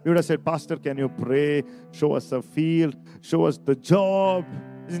us, we would have said, Pastor, can you pray? Show us the field. Show us the job.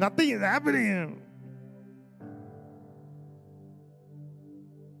 There's nothing is happening.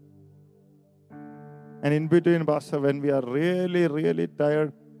 And in between, Pastor, when we are really, really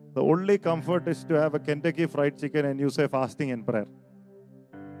tired, the only comfort is to have a Kentucky Fried Chicken and you say fasting and prayer.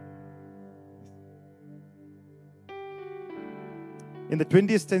 In the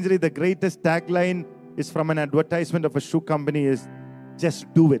 20th century, the greatest tagline is from an advertisement of a shoe company is,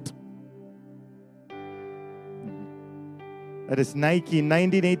 just do it. That is Nike. In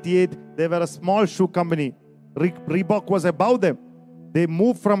 1988, they were a small shoe company. Reebok was above them. They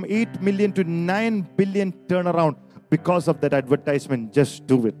moved from 8 million to 9 billion turnaround because of that advertisement. Just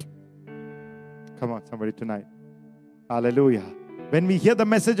do it. Come on, somebody tonight. Hallelujah. When we hear the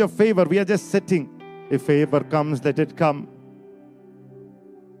message of favor, we are just sitting. If favor comes, let it come.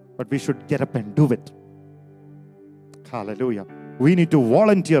 But we should get up and do it. Hallelujah. We need to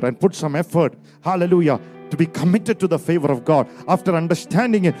volunteer and put some effort. Hallelujah. To be committed to the favor of God. After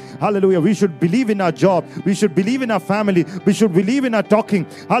understanding it, hallelujah, we should believe in our job. We should believe in our family. We should believe in our talking.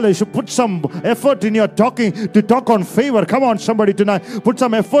 Hallelujah. You should put some effort in your talking to talk on favor. Come on, somebody tonight. Put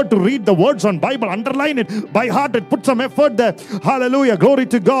some effort to read the words on Bible. Underline it by heart and put some effort there. Hallelujah. Glory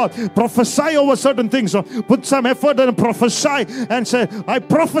to God. Prophesy over certain things. So put some effort and prophesy and say, I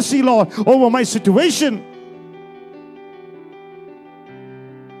prophesy, Lord, over my situation.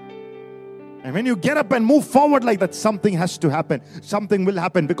 And when you get up and move forward like that, something has to happen. Something will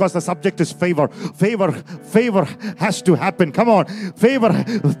happen because the subject is favor. Favor has to happen. Come on. Favor,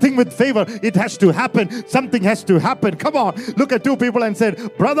 thing with favor, it has to happen. Something has to happen. Come on. Look at two people and say,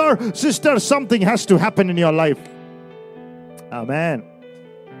 brother, sister, something has to happen in your life. Amen.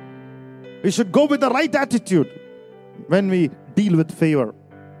 We should go with the right attitude when we deal with favor.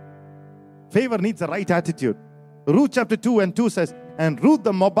 Favor needs a right attitude. Ruth chapter 2 and 2 says, and Ruth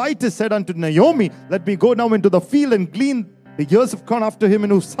the Moabitess said unto Naomi, let me go now into the field and glean the ears of corn after him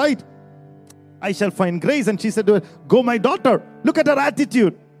in whose sight I shall find grace. And she said to her, go, my daughter. Look at her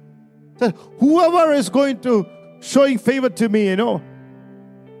attitude. Said, whoever is going to showing favor to me,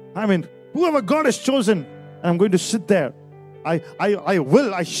 whoever God has chosen, I'm going to sit there.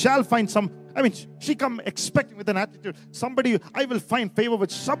 I shall find some. She come expecting with an attitude. Somebody, I will find favor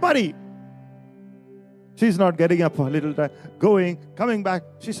with somebody. She's not getting up a little time, going, coming back.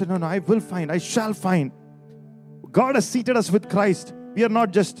 She said, no, I shall find. God has seated us with Christ. We are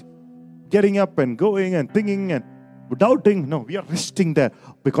not just getting up and going and thinking, and doubting. No, we are resting there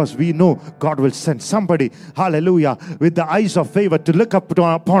because we know God will send somebody, hallelujah, with the eyes of favor to look up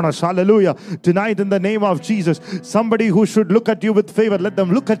upon us, hallelujah. Tonight, in the name of Jesus, somebody who should look at you with favor, let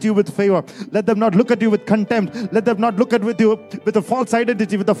them look at you with favor. Let them not look at you with contempt. Let them not look at you with a false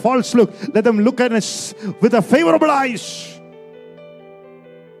identity, with a false look. Let them look at us with a favorable eyes.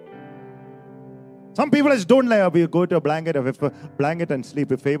 Some people just don't like, we go to a blanket and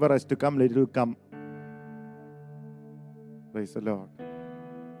sleep. If favor has to come, let it will come. Praise the Lord.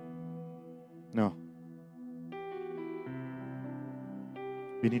 No.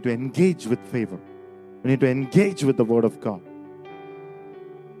 We need to engage with favor. We need to engage with the Word of God.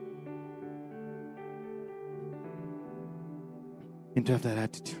 We need to have that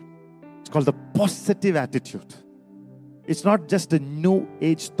attitude. It's called the positive attitude. It's not just a new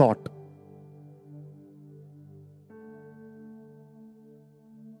age thought.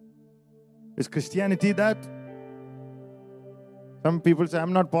 Is Christianity that? Some people say,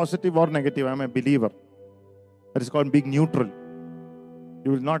 I'm not positive or negative, I'm a believer. That is called being neutral.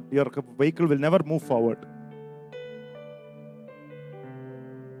 You will not, your vehicle will never move forward.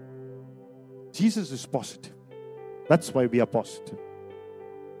 Jesus is positive. That's why we are positive.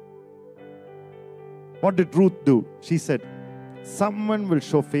 What did Ruth do? She said, someone will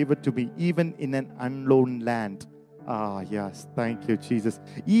show favor to me even in an unknown land. Ah, yes. Thank you, Jesus.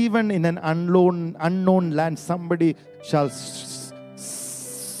 Even in an unknown land, somebody shall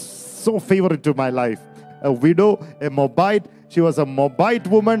sow favor into my life. A widow, a Moabite. She was a Moabite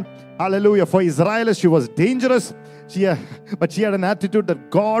woman. Hallelujah. For Israel, she was dangerous. But she had an attitude that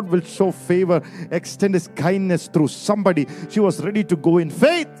God will show favor, extend His kindness through somebody. She was ready to go in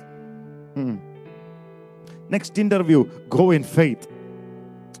faith. Next interview, go in faith.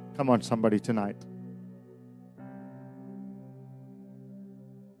 Come on, somebody, tonight.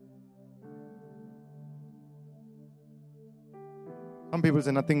 Some people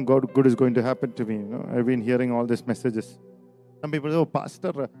say nothing good is going to happen to me. You know, I've been hearing all these messages. Some people say, oh,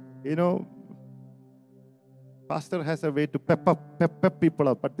 Pastor, Pastor has a way to pep people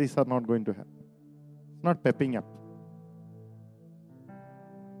up, but these are not going to happen. It's not pepping up.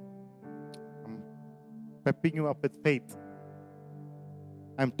 I'm pepping you up with faith.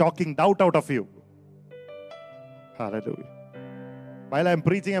 I'm talking doubt out of you. Hallelujah. While I'm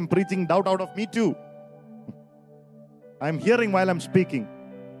preaching doubt out of me too. I'm hearing while I'm speaking.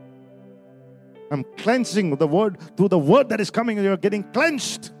 I'm cleansing the word. Through the word that is coming, you're getting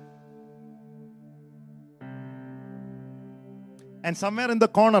cleansed. And somewhere in the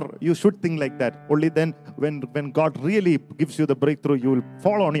corner, you should think like that. Only then, when God really gives you the breakthrough, you will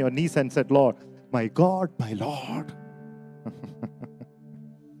fall on your knees and say, Lord, my God, my Lord.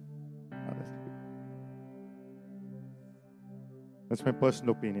 That's my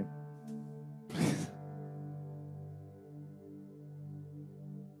personal opinion.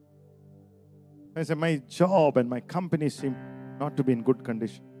 I say, my job and my company seem not to be in good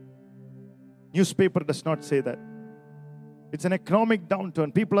condition. Newspaper does not say that. It's an economic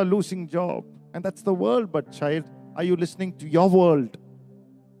downturn. People are losing job. And that's the world. But child, are you listening to your world?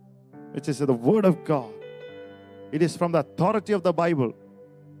 Which is the word of God. It is from the authority of the Bible.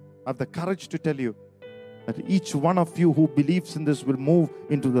 I have the courage to tell you that each one of you who believes in this will move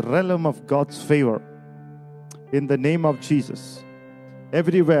into the realm of God's favor. In the name of Jesus.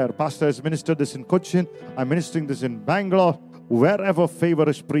 Everywhere. Pastor has ministered this in Cochin. I'm ministering this in Bangalore. Wherever favor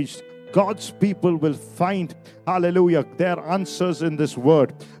is preached, God's people will find, hallelujah, their answers in this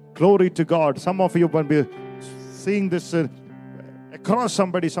word. Glory to God. Some of you will be seeing this across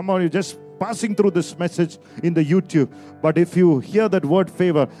somebody. Some of you just passing through this message in the YouTube. But if you hear that word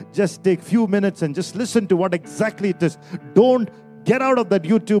favor, just take few minutes and just listen to what exactly it is. Don't get out of that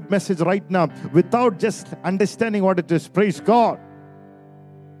YouTube message right now without just understanding what it is. Praise God.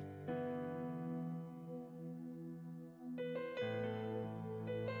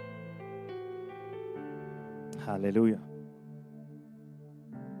 Hallelujah.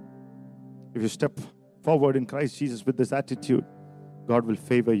 If you step forward in Christ Jesus with this attitude, God will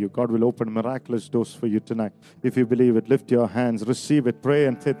favor you. God will open miraculous doors for you tonight. If you believe it, lift your hands, receive it, pray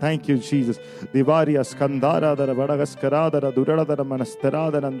and say, thank you, Jesus. Victory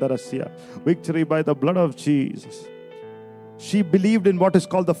by the blood of Jesus. She believed in what is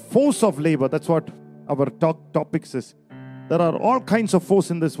called the force of labor. That's what our topics is. There are all kinds of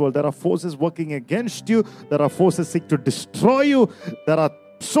forces in this world. There are forces working against you. There are forces seek to destroy you. There are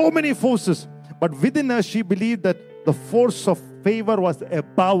so many forces. But within her, she believed that the force of favor was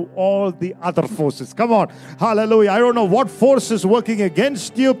above all the other forces. Come on. Hallelujah. I don't know what force is working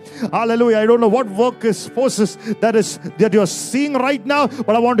against you. Hallelujah. I don't know what forces that you're seeing right now,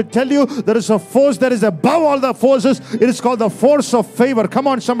 but I want to tell you there is a force that is above all the forces. It is called the force of favor. Come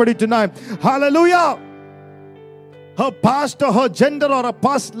on, somebody tonight. Hallelujah. Her past or her gender or her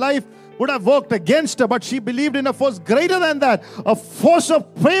past life would have worked against her, but she believed in a force greater than that, a force of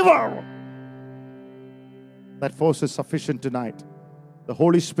favor. That force is sufficient tonight. The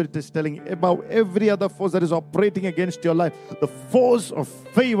Holy Spirit is telling above every other force that is operating against your life, the force of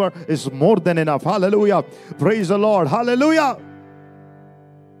favor is more than enough. Hallelujah. Praise the Lord. Hallelujah.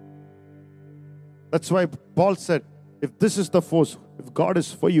 That's why Paul said, if this is the force, if God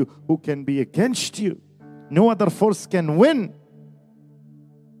is for you, who can be against you? No other force can win.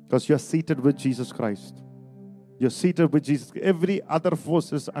 Because you're seated with Jesus Christ. You're seated with Jesus. Every other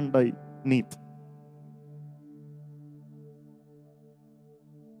force is underneath.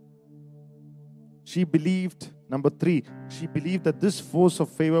 She believed, number 3, she believed that this force of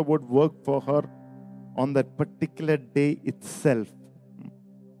favor would work for her on that particular day itself.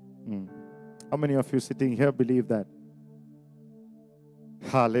 How many of you sitting here believe that?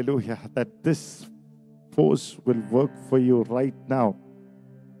 Hallelujah. That this force will work for you right now.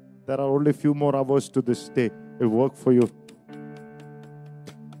 There are only a few more hours to this day. It will work for you.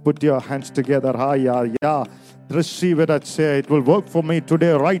 Put your hands together. Yeah. Receive it and say, it will work for me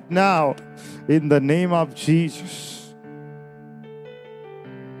today, right now. In the name of Jesus.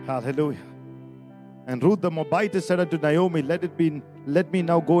 Hallelujah. And Ruth the Moabitess said unto Naomi, let me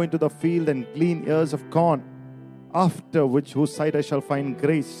now go into the field and glean ears of corn. After which, whose sight I shall find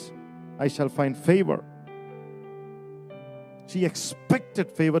grace, I shall find favor. She expected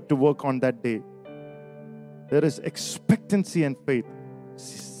favor to work on that day. There is expectancy and faith.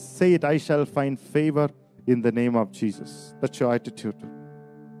 Say it, I shall find favor in the name of Jesus. That's your attitude.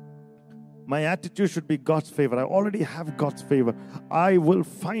 My attitude should be God's favor. I already have God's favor. I will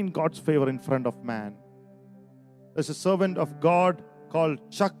find God's favor in front of man. There's a servant of God called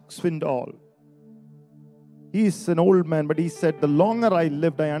Chuck Swindoll. He's an old man, but he said, the longer I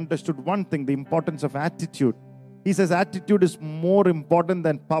lived, I understood one thing, the importance of attitude. He says attitude is more important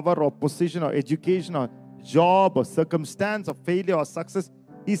than power or position or education or job or circumstance or failure or success.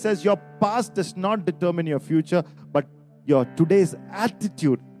 He says your past does not determine your future, but your today's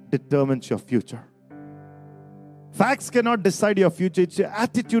attitude determines your future. Facts cannot decide your future. It's your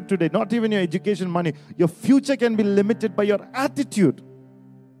attitude today, not even your education, money. Your future can be limited by your attitude.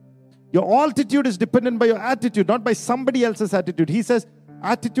 Your altitude is dependent by your attitude, not by somebody else's attitude. He says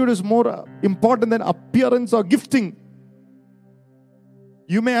attitude is more important than appearance or gifting.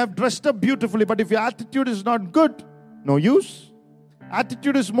 You may have dressed up beautifully, but if your attitude is not good, no use.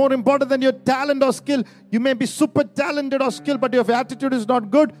 Attitude is more important than your talent or skill. You may be super talented or skilled, but if your attitude is not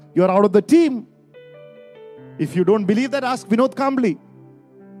good, you're out of the team. If you don't believe that, ask Vinod Kambli.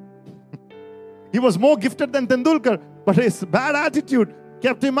 He was more gifted than Tendulkar, but his bad attitude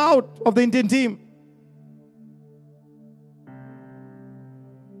kept him out of the Indian team.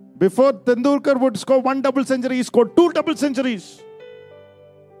 Before Tendulkar would score 1 double century, he scored 2 double centuries.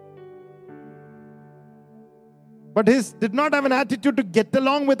 But he did not have an attitude to get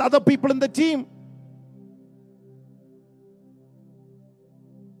along with other people in the team.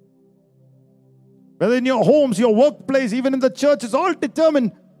 Whether in your homes, your workplace, even in the church, it's all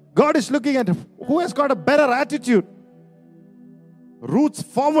determined. God is looking at who has got a better attitude. Ruth's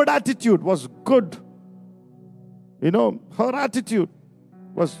forward attitude was good. Her attitude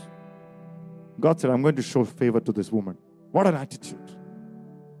was, God said, I'm going to show favor to this woman. What an attitude.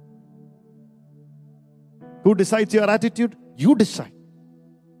 Who decides your attitude? You decide.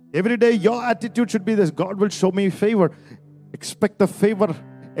 Every day your attitude should be this: God will show me favor. Expect the favor.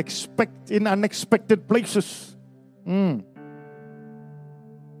 Expect in unexpected places.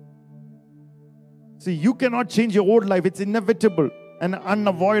 See, you cannot change your old life. It's inevitable and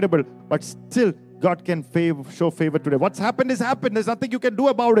unavoidable. But still, God can show favor today. What's happened is happened. There's nothing you can do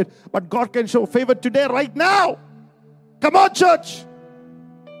about it. But God can show favor today, right now. Come on, church.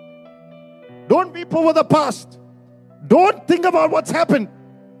 Don't weep over the past. Don't think about what's happened.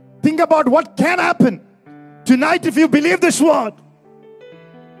 Think about what can happen. Tonight, if you believe this word,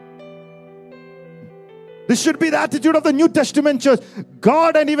 this should be the attitude of the New Testament church.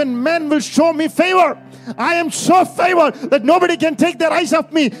 God and even men will show me favor. I am so favored that nobody can take their eyes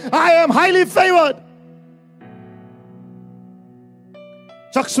off me. I am highly favored.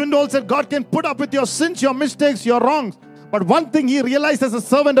 Chuck Swindoll said, God can put up with your sins, your mistakes, your wrongs. But one thing he realized as a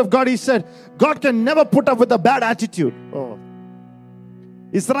servant of God, he said, God can never put up with a bad attitude.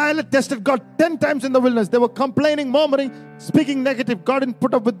 Israel had tested God 10 times in the wilderness. They were complaining, murmuring, speaking negative. God didn't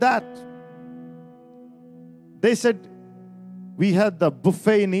put up with that. They said, we had the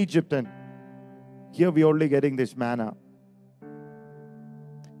buffet in Egypt and here we're only getting this manna.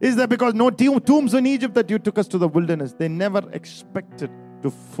 Is that because no tombs in Egypt that you took us to the wilderness? They never expected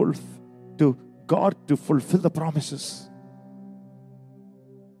God to fulfill the promises.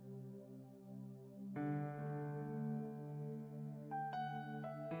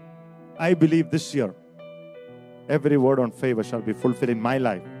 I believe this year, every word on favor shall be fulfilled in my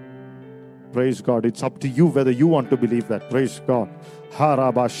life. Praise God. It's up to you whether you want to believe that. Praise God.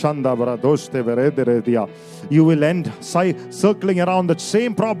 You will end circling around that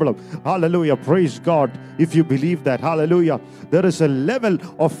same problem. Hallelujah. Praise God. If you believe that. Hallelujah. There is a level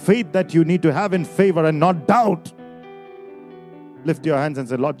of faith that you need to have in favor and not doubt. Lift your hands and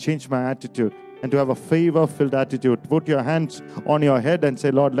say, Lord, change my attitude. And to have a favor-filled attitude. Put your hands on your head and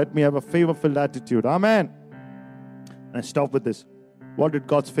say, Lord, let me have a favor-filled attitude. Amen. And stop with this. What did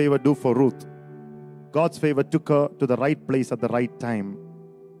God's favor do for Ruth? God's favor took her to the right place at the right time.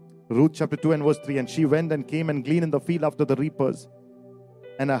 Ruth chapter 2 and verse 3. And she went and came and gleaned in the field after the reapers.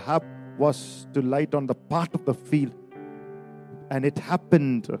 And her hap was to light on the part of the field. And it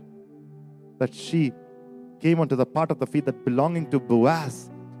happened that she came onto the part of the field that belonging to Boaz,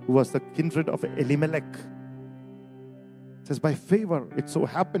 who was the kindred of Elimelech. It says by favor, it so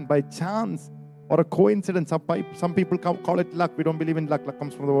happened by chance or a coincidence. Some people call it luck. We don't believe in luck. Luck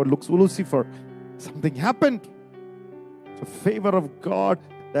comes from the word Lucifer. Something happened. It's a favor of God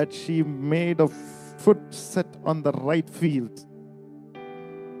that she made a foot set on the right field.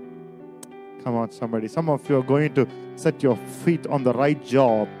 Come on, somebody. Some of you are going to set your feet on the right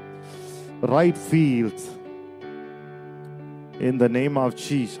job, right field. In the name of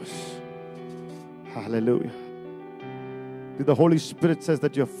Jesus. Hallelujah. The Holy Spirit says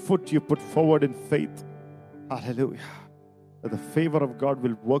that your foot you put forward in faith. Hallelujah. That the favor of God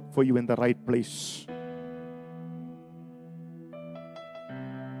will work for you in the right place.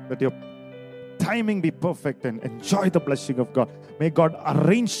 That your timing be perfect and enjoy the blessing of God. May God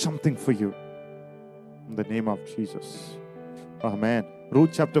arrange something for you. In the name of Jesus. Amen.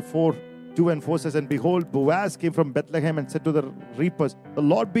 Ruth chapter 4. 2 and 4 says, and behold, Boaz came from Bethlehem and said to the reapers, the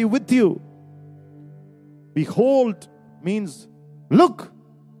Lord be with you. Behold means look.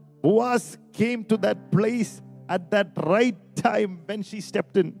 Boaz came to that place at that right time when she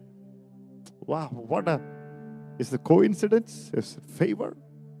stepped in. Wow, is it coincidence? Is it favor?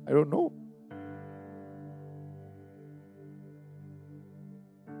 I don't know.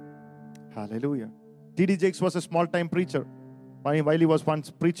 Hallelujah. T.D. Jakes was a small-time preacher. While he was once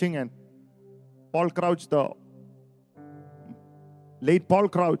preaching, and Paul Crouch, the late Paul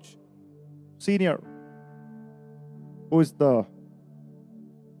Crouch, Senior, who is the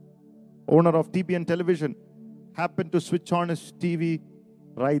owner of TBN Television, happened to switch on his TV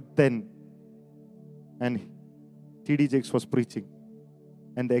right then. And T.D. Jakes was preaching.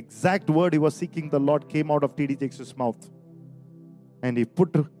 And the exact word he was seeking the Lord came out of T.D. Jakes' mouth. And he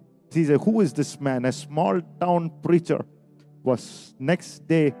said, who is this man? A small town preacher was next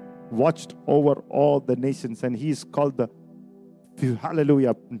day watched over all the nations, and he's called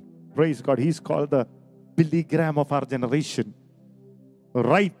hallelujah, praise God, he's called the Billy Graham of our generation.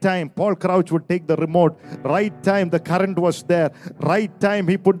 Right time, Paul Crouch would take the remote. Right time, the current was there. Right time,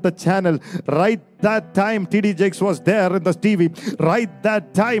 he put the channel. Right that time, T.D. Jakes was there in the TV. Right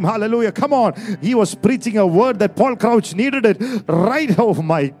that time, hallelujah, come on. He was preaching a word that Paul Crouch needed it. Right, oh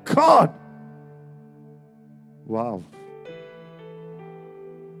my God. Wow.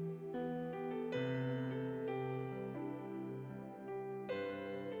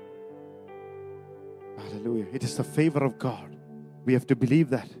 Hallelujah. It is the favor of God. We have to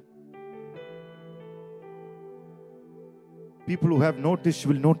believe that. People who have noticed you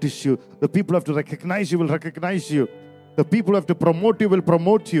will notice you. The people who have to recognize you will recognize you. The people who have to promote you will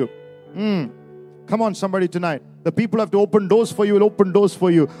promote you. Come on, somebody tonight. The people who have to open doors for you will open doors for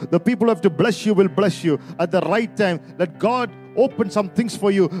you. The people who have to bless you will bless you at the right time. Let God open some things for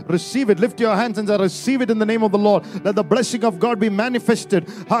you. Receive it. Lift your hands and say, receive it in the name of the Lord. Let the blessing of God be manifested.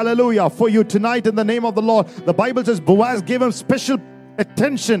 Hallelujah. For you tonight in the name of the Lord. The Bible says Boaz gave him special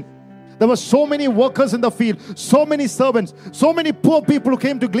attention. There were so many workers in the field, so many servants, so many poor people who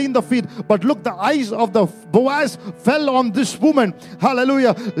came to glean the field. But look, the eyes of the Boaz fell on this woman.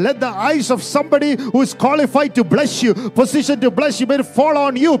 Hallelujah. Let the eyes of somebody who is qualified to bless you, positioned to bless you, may it fall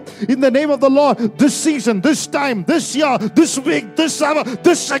on you in the name of the Lord. This season, this time, this year, this week, this hour,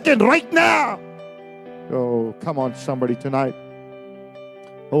 this second, right now. Oh, come on, somebody tonight.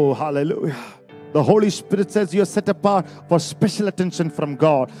 Oh, hallelujah. The Holy Spirit says you are set apart for special attention from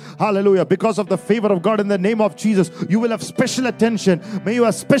God. Hallelujah. Because of the favor of God, in the name of Jesus, you will have special attention. May you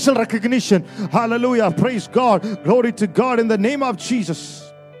have special recognition. Hallelujah. Praise God. Glory to God in the name of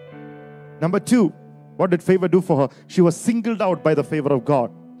Jesus. Number 2, what did favor do for her? She was singled out by the favor of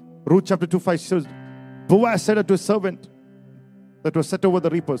God. Ruth chapter 2:5 says, Boaz said unto a servant that was set over the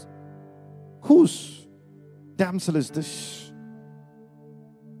reapers, whose damsel is this?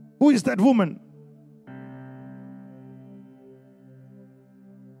 Who is that woman?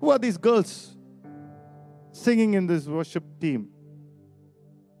 Who are these girls singing in this worship team?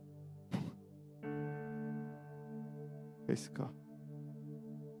 Praise God.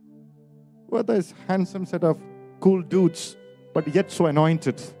 Who are this handsome set of cool dudes, but yet so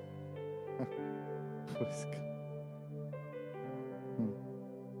anointed? Praise God.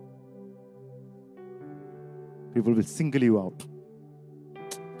 People will single you out.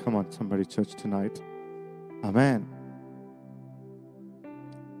 Come on, somebody, church, tonight. Amen.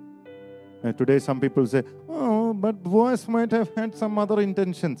 And today some people say, oh, but Boaz might have had some other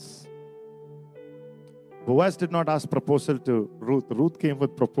intentions. Boaz did not ask proposal to Ruth. Ruth came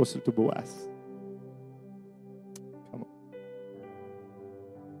with proposal to Boaz. Come on.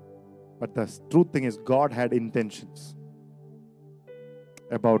 But the truth thing is, God had intentions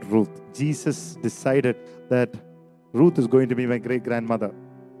about Ruth. Jesus decided that Ruth is going to be my great-grandmother.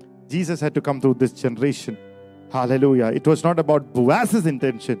 Jesus had to come through this generation. Hallelujah. It was not about Boaz's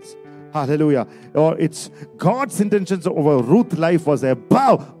intentions. Hallelujah. Or it's God's intentions over Ruth's life was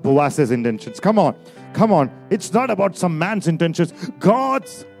above Boaz's intentions. Come on. Come on. It's not about some man's intentions.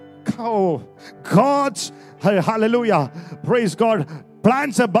 God's, hallelujah. Praise God.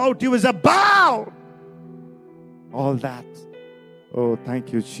 Plans about you is above all that. Oh,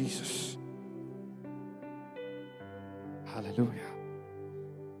 thank you, Jesus. Hallelujah.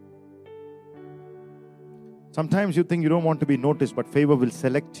 Sometimes you think you don't want to be noticed, but favor will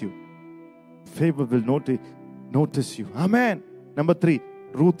select you. Favor will notice you. Amen. Number 3,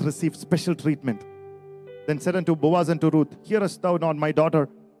 Ruth received special treatment. Then said unto Boaz and to Ruth, hearest thou not, my daughter?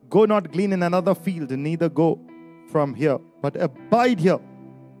 Go not glean in another field, and neither go from here, but abide here,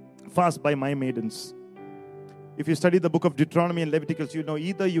 fast by my maidens. If you study the book of Deuteronomy and Leviticus, you know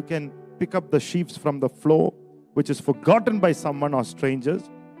either you can pick up the sheaves from the floor, which is forgotten by someone or strangers,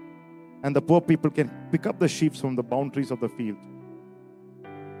 and the poor people can pick up the sheaves from the boundaries of the field,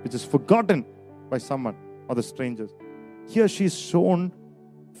 which is forgotten by someone or the strangers. Here she is shown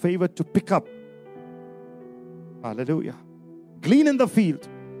favor to pick up. Hallelujah. Glean in the field.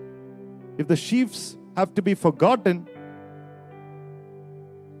 If the sheaves have to be forgotten,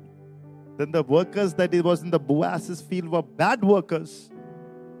 then the workers that it was in the Boaz's field were bad workers,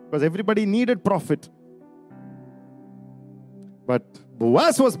 because everybody needed profit. But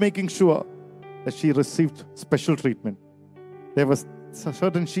Boaz was making sure that she received special treatment. There was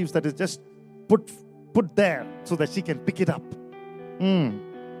certain sheaves that is just put there so that she can pick it up.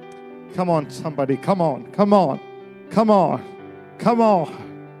 Come on, somebody. Come on. Come on. Come on. Come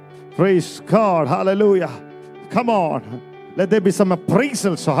on. Praise God. Hallelujah. Come on. Let there be some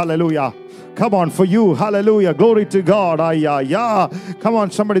appraisal. So hallelujah. Come on, for you. Hallelujah. Glory to God. Come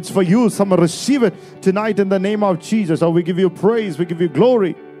on, somebody. It's for you. Someone receive it tonight in the name of Jesus. Oh, we give you praise. We give you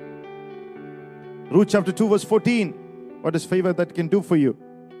glory. Ruth chapter 2 verse 14. What is favor that can do for you?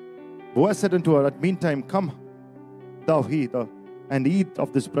 Boaz said unto her, at meantime, come thou hither and eat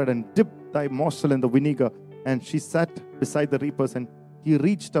of this bread, and dip thy morsel in the vinegar. And she sat beside the reapers, and he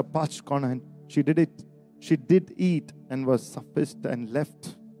reached a parched corner, and she did it. She did eat and was sufficed and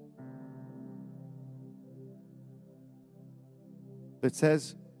left. It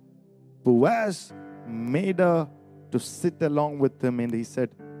says, Boaz made her to sit along with him, and he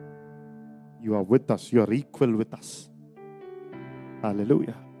said, you are with us. You are equal with us.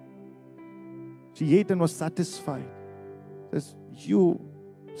 Hallelujah. She ate and was satisfied. Says, you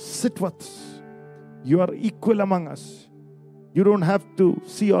sit with us. You are equal among us. You don't have to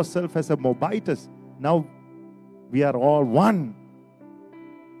see yourself as a Moabitess. Now we are all one.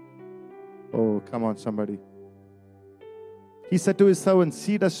 Oh, come on, somebody. He said to his servant,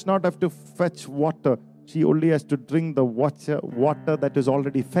 she does not have to fetch water. She only has to drink the water that is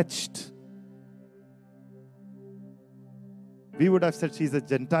already fetched. We would have said she's a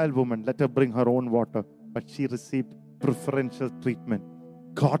Gentile woman. Let her bring her own water. But she received preferential treatment,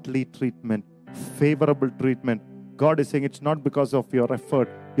 godly treatment, favorable treatment. God is saying it's not because of your effort,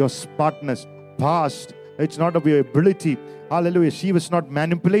 your smartness, past. It's not of your ability. Hallelujah. She was not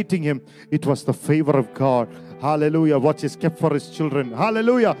manipulating him. It was the favor of God. Hallelujah. What is kept for his children.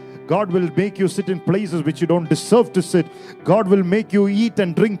 Hallelujah. God will make you sit in places which you don't deserve to sit. God will make you eat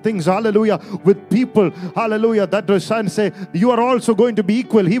and drink things, hallelujah, with people, hallelujah, that the Son say, you are also going to be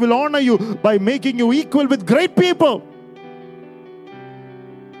equal. He will honor you by making you equal with great people.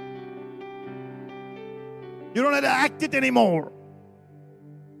 You don't have to act it anymore.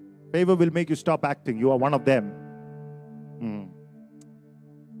 Favor will make you stop acting. You are one of them.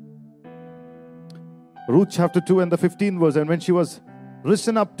 Ruth chapter 2 and the 15th verse. And when she was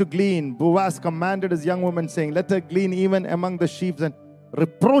risen up to glean, Boaz commanded his young woman, saying, let her glean even among the sheaves and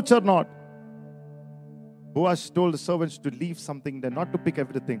reproach her not. Boaz told the servants to leave something there, not to pick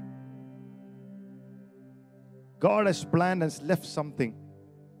everything. God has planned and has left something.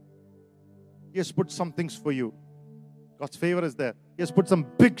 He has put some things for you. God's favor is there. He has put some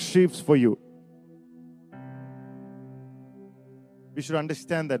big sheaves for you. We should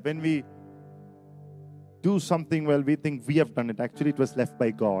understand that when we do something well, we think we have done it. Actually, it was left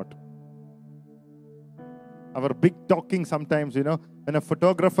by God. Our big talking sometimes, when a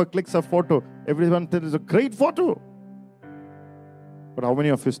photographer clicks a photo, everyone thinks it's a great photo. But how many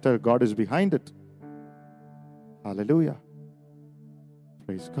of you tell God is behind it? Hallelujah.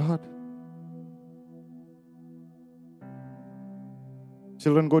 Praise God.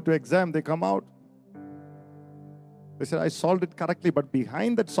 Children go to exam, they come out. They say, I solved it correctly, but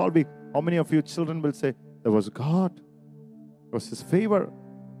behind that solving, how many of you children will say, there was God, it was His favor,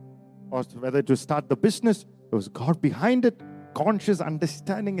 or whether to start the business, there was God behind it. Conscious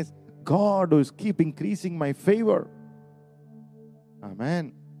understanding is God who is keep increasing my favor.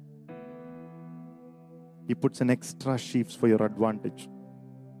 Amen. He puts an extra sheaves for your advantage.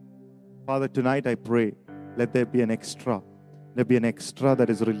 Father, tonight I pray, let there be an extra. There be an extra that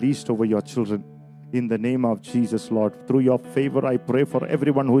is released over your children. In the name of Jesus, Lord, through your favor, I pray for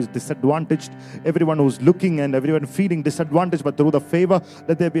everyone who is disadvantaged, everyone who is looking and everyone feeling disadvantaged, but through the favor,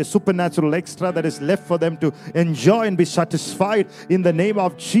 let there be a supernatural extra that is left for them to enjoy and be satisfied. In the name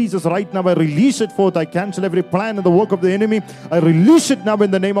of Jesus, right now, I release it forth. I cancel every plan and the work of the enemy. I release it now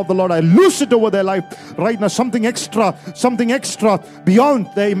in the name of the Lord. I loose it over their life. Right now, something extra beyond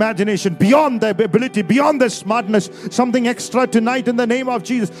their imagination, beyond their ability, beyond their smartness, something extra tonight in the name of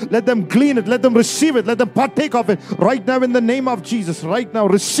Jesus. Let them glean it. Let them receive it. Let them partake of it right now in the name of Jesus. Right now,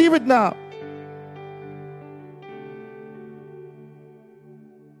 receive it now.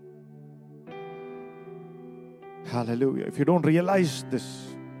 Hallelujah. If you don't realize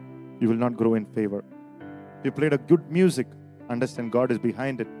this, you will not grow in favor. If you played a good music, understand God is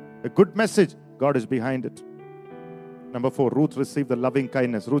behind it. A good message, God is behind it. Number 4, Ruth received the loving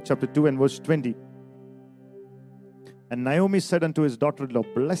kindness. Ruth chapter 2 and verse 20. And Naomi said unto his daughter-in-law,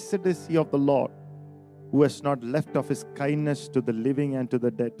 blessed is he of the Lord, who has not left of his kindness to the living and to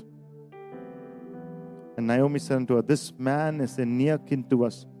the dead. And Naomi said unto her, this man is a near kin to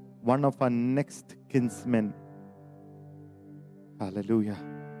us, one of our next kinsmen. Hallelujah.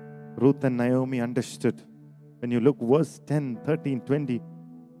 Ruth and Naomi understood. When you look verse 10, 13, 20,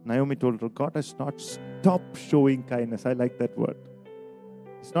 Naomi told her, God has not stopped showing kindness. I like that word.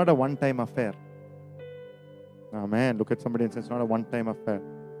 It's not a one-time affair. Amen. Look at somebody and say, it's not a one-time affair.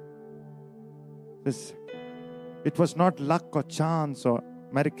 It was not luck or chance or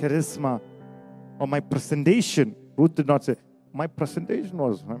my charisma or my presentation. Ruth did not say, my presentation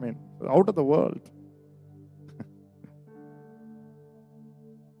was, out of the world.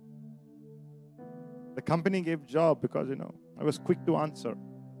 The company gave job because, I was quick to answer.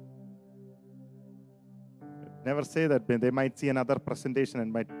 Never say that. They might see another presentation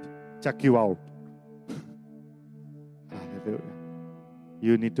and might chuck you out. Hallelujah.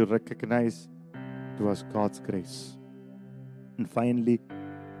 You need to recognize it was God's grace. And finally,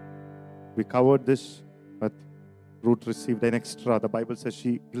 we covered this, but Ruth received an extra. The Bible says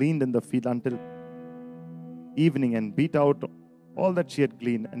she gleaned in the field until evening and beat out all that she had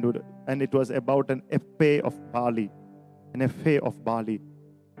gleaned. And it was about an ephah of barley. An ephah of barley.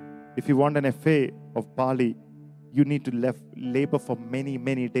 If you want an ephah of barley, you need to labor for many,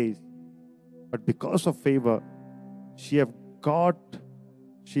 many days. But because of favor,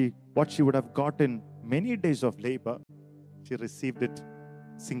 what she would have gotten many days of labor, she received it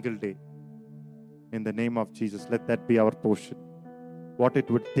single day. In the name of Jesus, let that be our portion. What it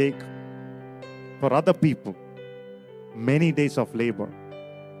would take for other people, many days of labor,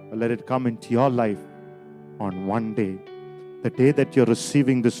 let it come into your life on one day. The day that you're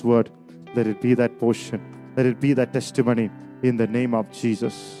receiving this word, let it be that portion. Let it be that testimony in the name of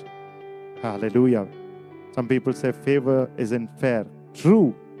Jesus. Hallelujah. Some people say favor isn't fair.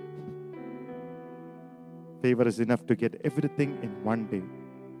 True. Favor is enough to get everything in one day.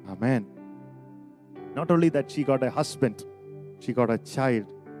 Amen. Not only that, she got a husband, she got a child,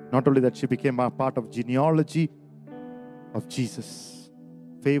 Not only that, she became a part of genealogy of Jesus.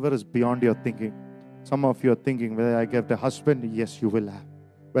 Favor is beyond your thinking. Some of you are thinking, will I get a husband? Yes, you will have.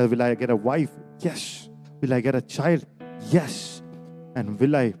 Well, will I get a wife? Yes. Will I get a child? Yes. And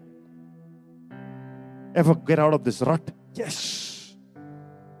will I ever get out of this rut? Yes.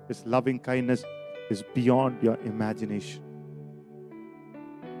 His loving kindness is beyond your imagination.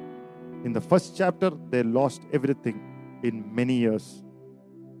 In the first chapter, they lost everything in many years.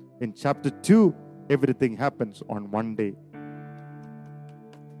 In chapter 2, everything happens on one day.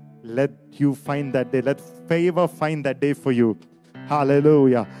 Let you find that day. Let favor find that day for you.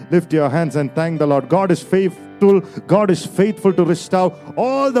 Hallelujah. Lift your hands and thank the Lord. God is faithful. God is faithful to restore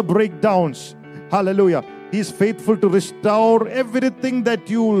all the breakdowns. Hallelujah. He is faithful to restore everything that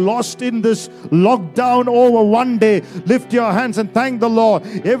you lost in this lockdown over one day. Lift your hands and thank the Lord.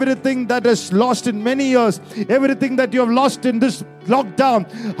 Everything that is lost in many years, everything that you have lost in this lockdown.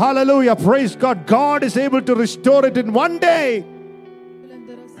 Hallelujah. Praise God. God is able to restore it in one day.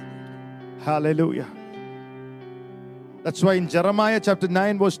 Hallelujah. That's why in Jeremiah chapter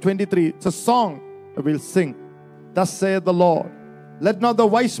 9 verse 23, it's a song that we'll sing. Thus saith the Lord, let not the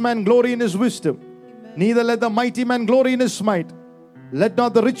wise man glory in his wisdom, neither let the mighty man glory in his might. Let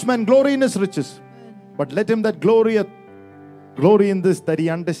not the rich man glory in his riches, but let him that glorieth glory in this, that he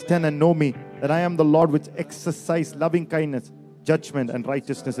understand and know me, that I am the Lord which exercise loving kindness, judgment and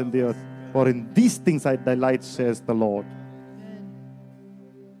righteousness in the earth. For in these things I delight, says the Lord.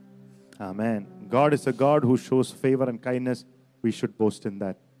 Amen. God is a God who shows favor and kindness. We should boast in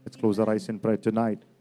that. Let's close our eyes in prayer tonight.